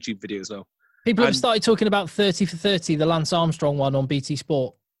YouTube videos now. People have started talking about 30 for 30, the Lance Armstrong one on BT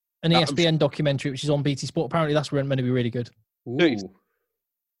Sport, an ESPN documentary, which is on BT Sport. Apparently, that's meant to be really good. Ooh.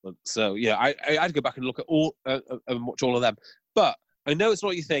 So, yeah, I'd go back and look at all and watch all of them. But I know it's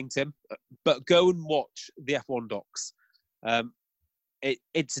not your thing, Tim, but go and watch the F1 docs.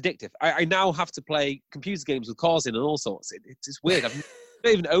 It's addictive. I now have to play computer games with cars in and all sorts. It's weird. I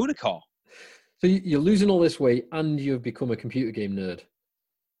don't even own a car. So you're losing all this weight and you've become a computer game nerd.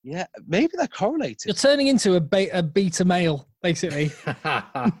 Yeah, maybe they're correlated. You're turning into a beta male, basically.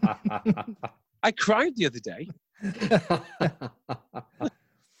 I cried the other day.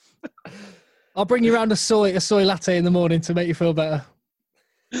 I'll bring you around a soy latte in the morning to make you feel better.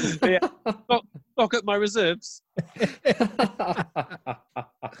 Yeah, stock up my reserves.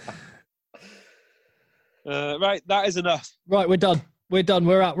 Right, that is enough. Right, we're done.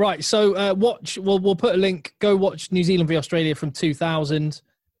 We're out. Right, so watch. We'll put a link. Go watch New Zealand v Australia from 2000.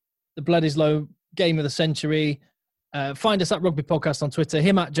 The Bledisloe game of the century. Find us at Rugby Podcast on Twitter.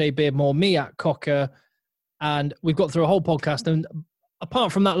 Him at J Beardmore. Me at Cocker. And we've got through a whole podcast. And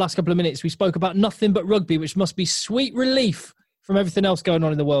apart from that last couple of minutes, we spoke about nothing but rugby, which must be sweet relief from everything else going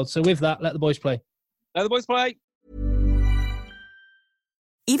on in the world. So with that, let the boys play. Let the boys play.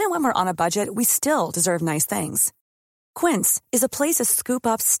 Even when we're on a budget, we still deserve nice things. Quince is a place to scoop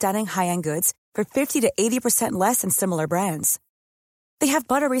up stunning high-end goods for 50 to 80% less than similar brands. They have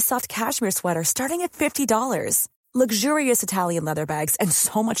buttery soft cashmere sweaters starting at $50, luxurious Italian leather bags, and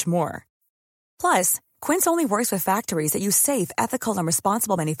so much more. Plus, Quince only works with factories that use safe, ethical, and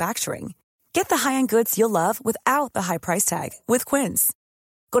responsible manufacturing. Get the high-end goods you'll love without the high price tag with Quince.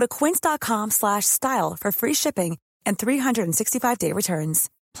 Go to quince.com/style for free shipping and 365-day returns.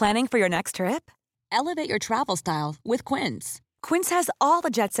 Planning for your next trip? Elevate your travel style with Quince. Quince has all the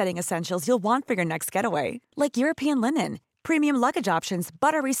jet-setting essentials you'll want for your next getaway, like European linen, premium luggage options,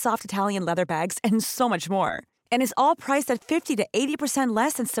 buttery soft Italian leather bags, and so much more. And is all priced at 50 to 80%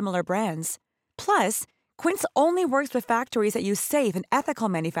 less than similar brands. Plus, Quince only works with factories that use safe and ethical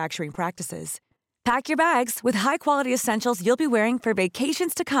manufacturing practices. Pack your bags with high-quality essentials you'll be wearing for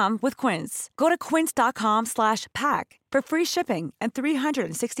vacations to come with Quince. Go to quince.com/pack for free shipping and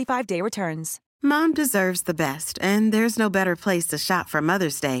 365-day returns. Mom deserves the best, and there's no better place to shop for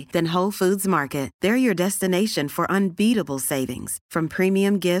Mother's Day than Whole Foods Market. They're your destination for unbeatable savings, from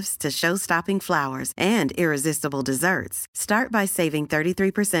premium gifts to show-stopping flowers and irresistible desserts. Start by saving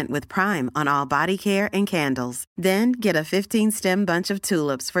 33% with Prime on all body care and candles. Then get a 15-stem bunch of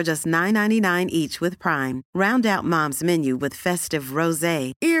tulips for just $9.99 each with Prime. Round out Mom's menu with festive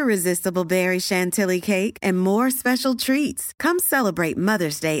rosé, irresistible berry chantilly cake, and more special treats. Come celebrate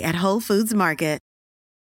Mother's Day at Whole Foods Market.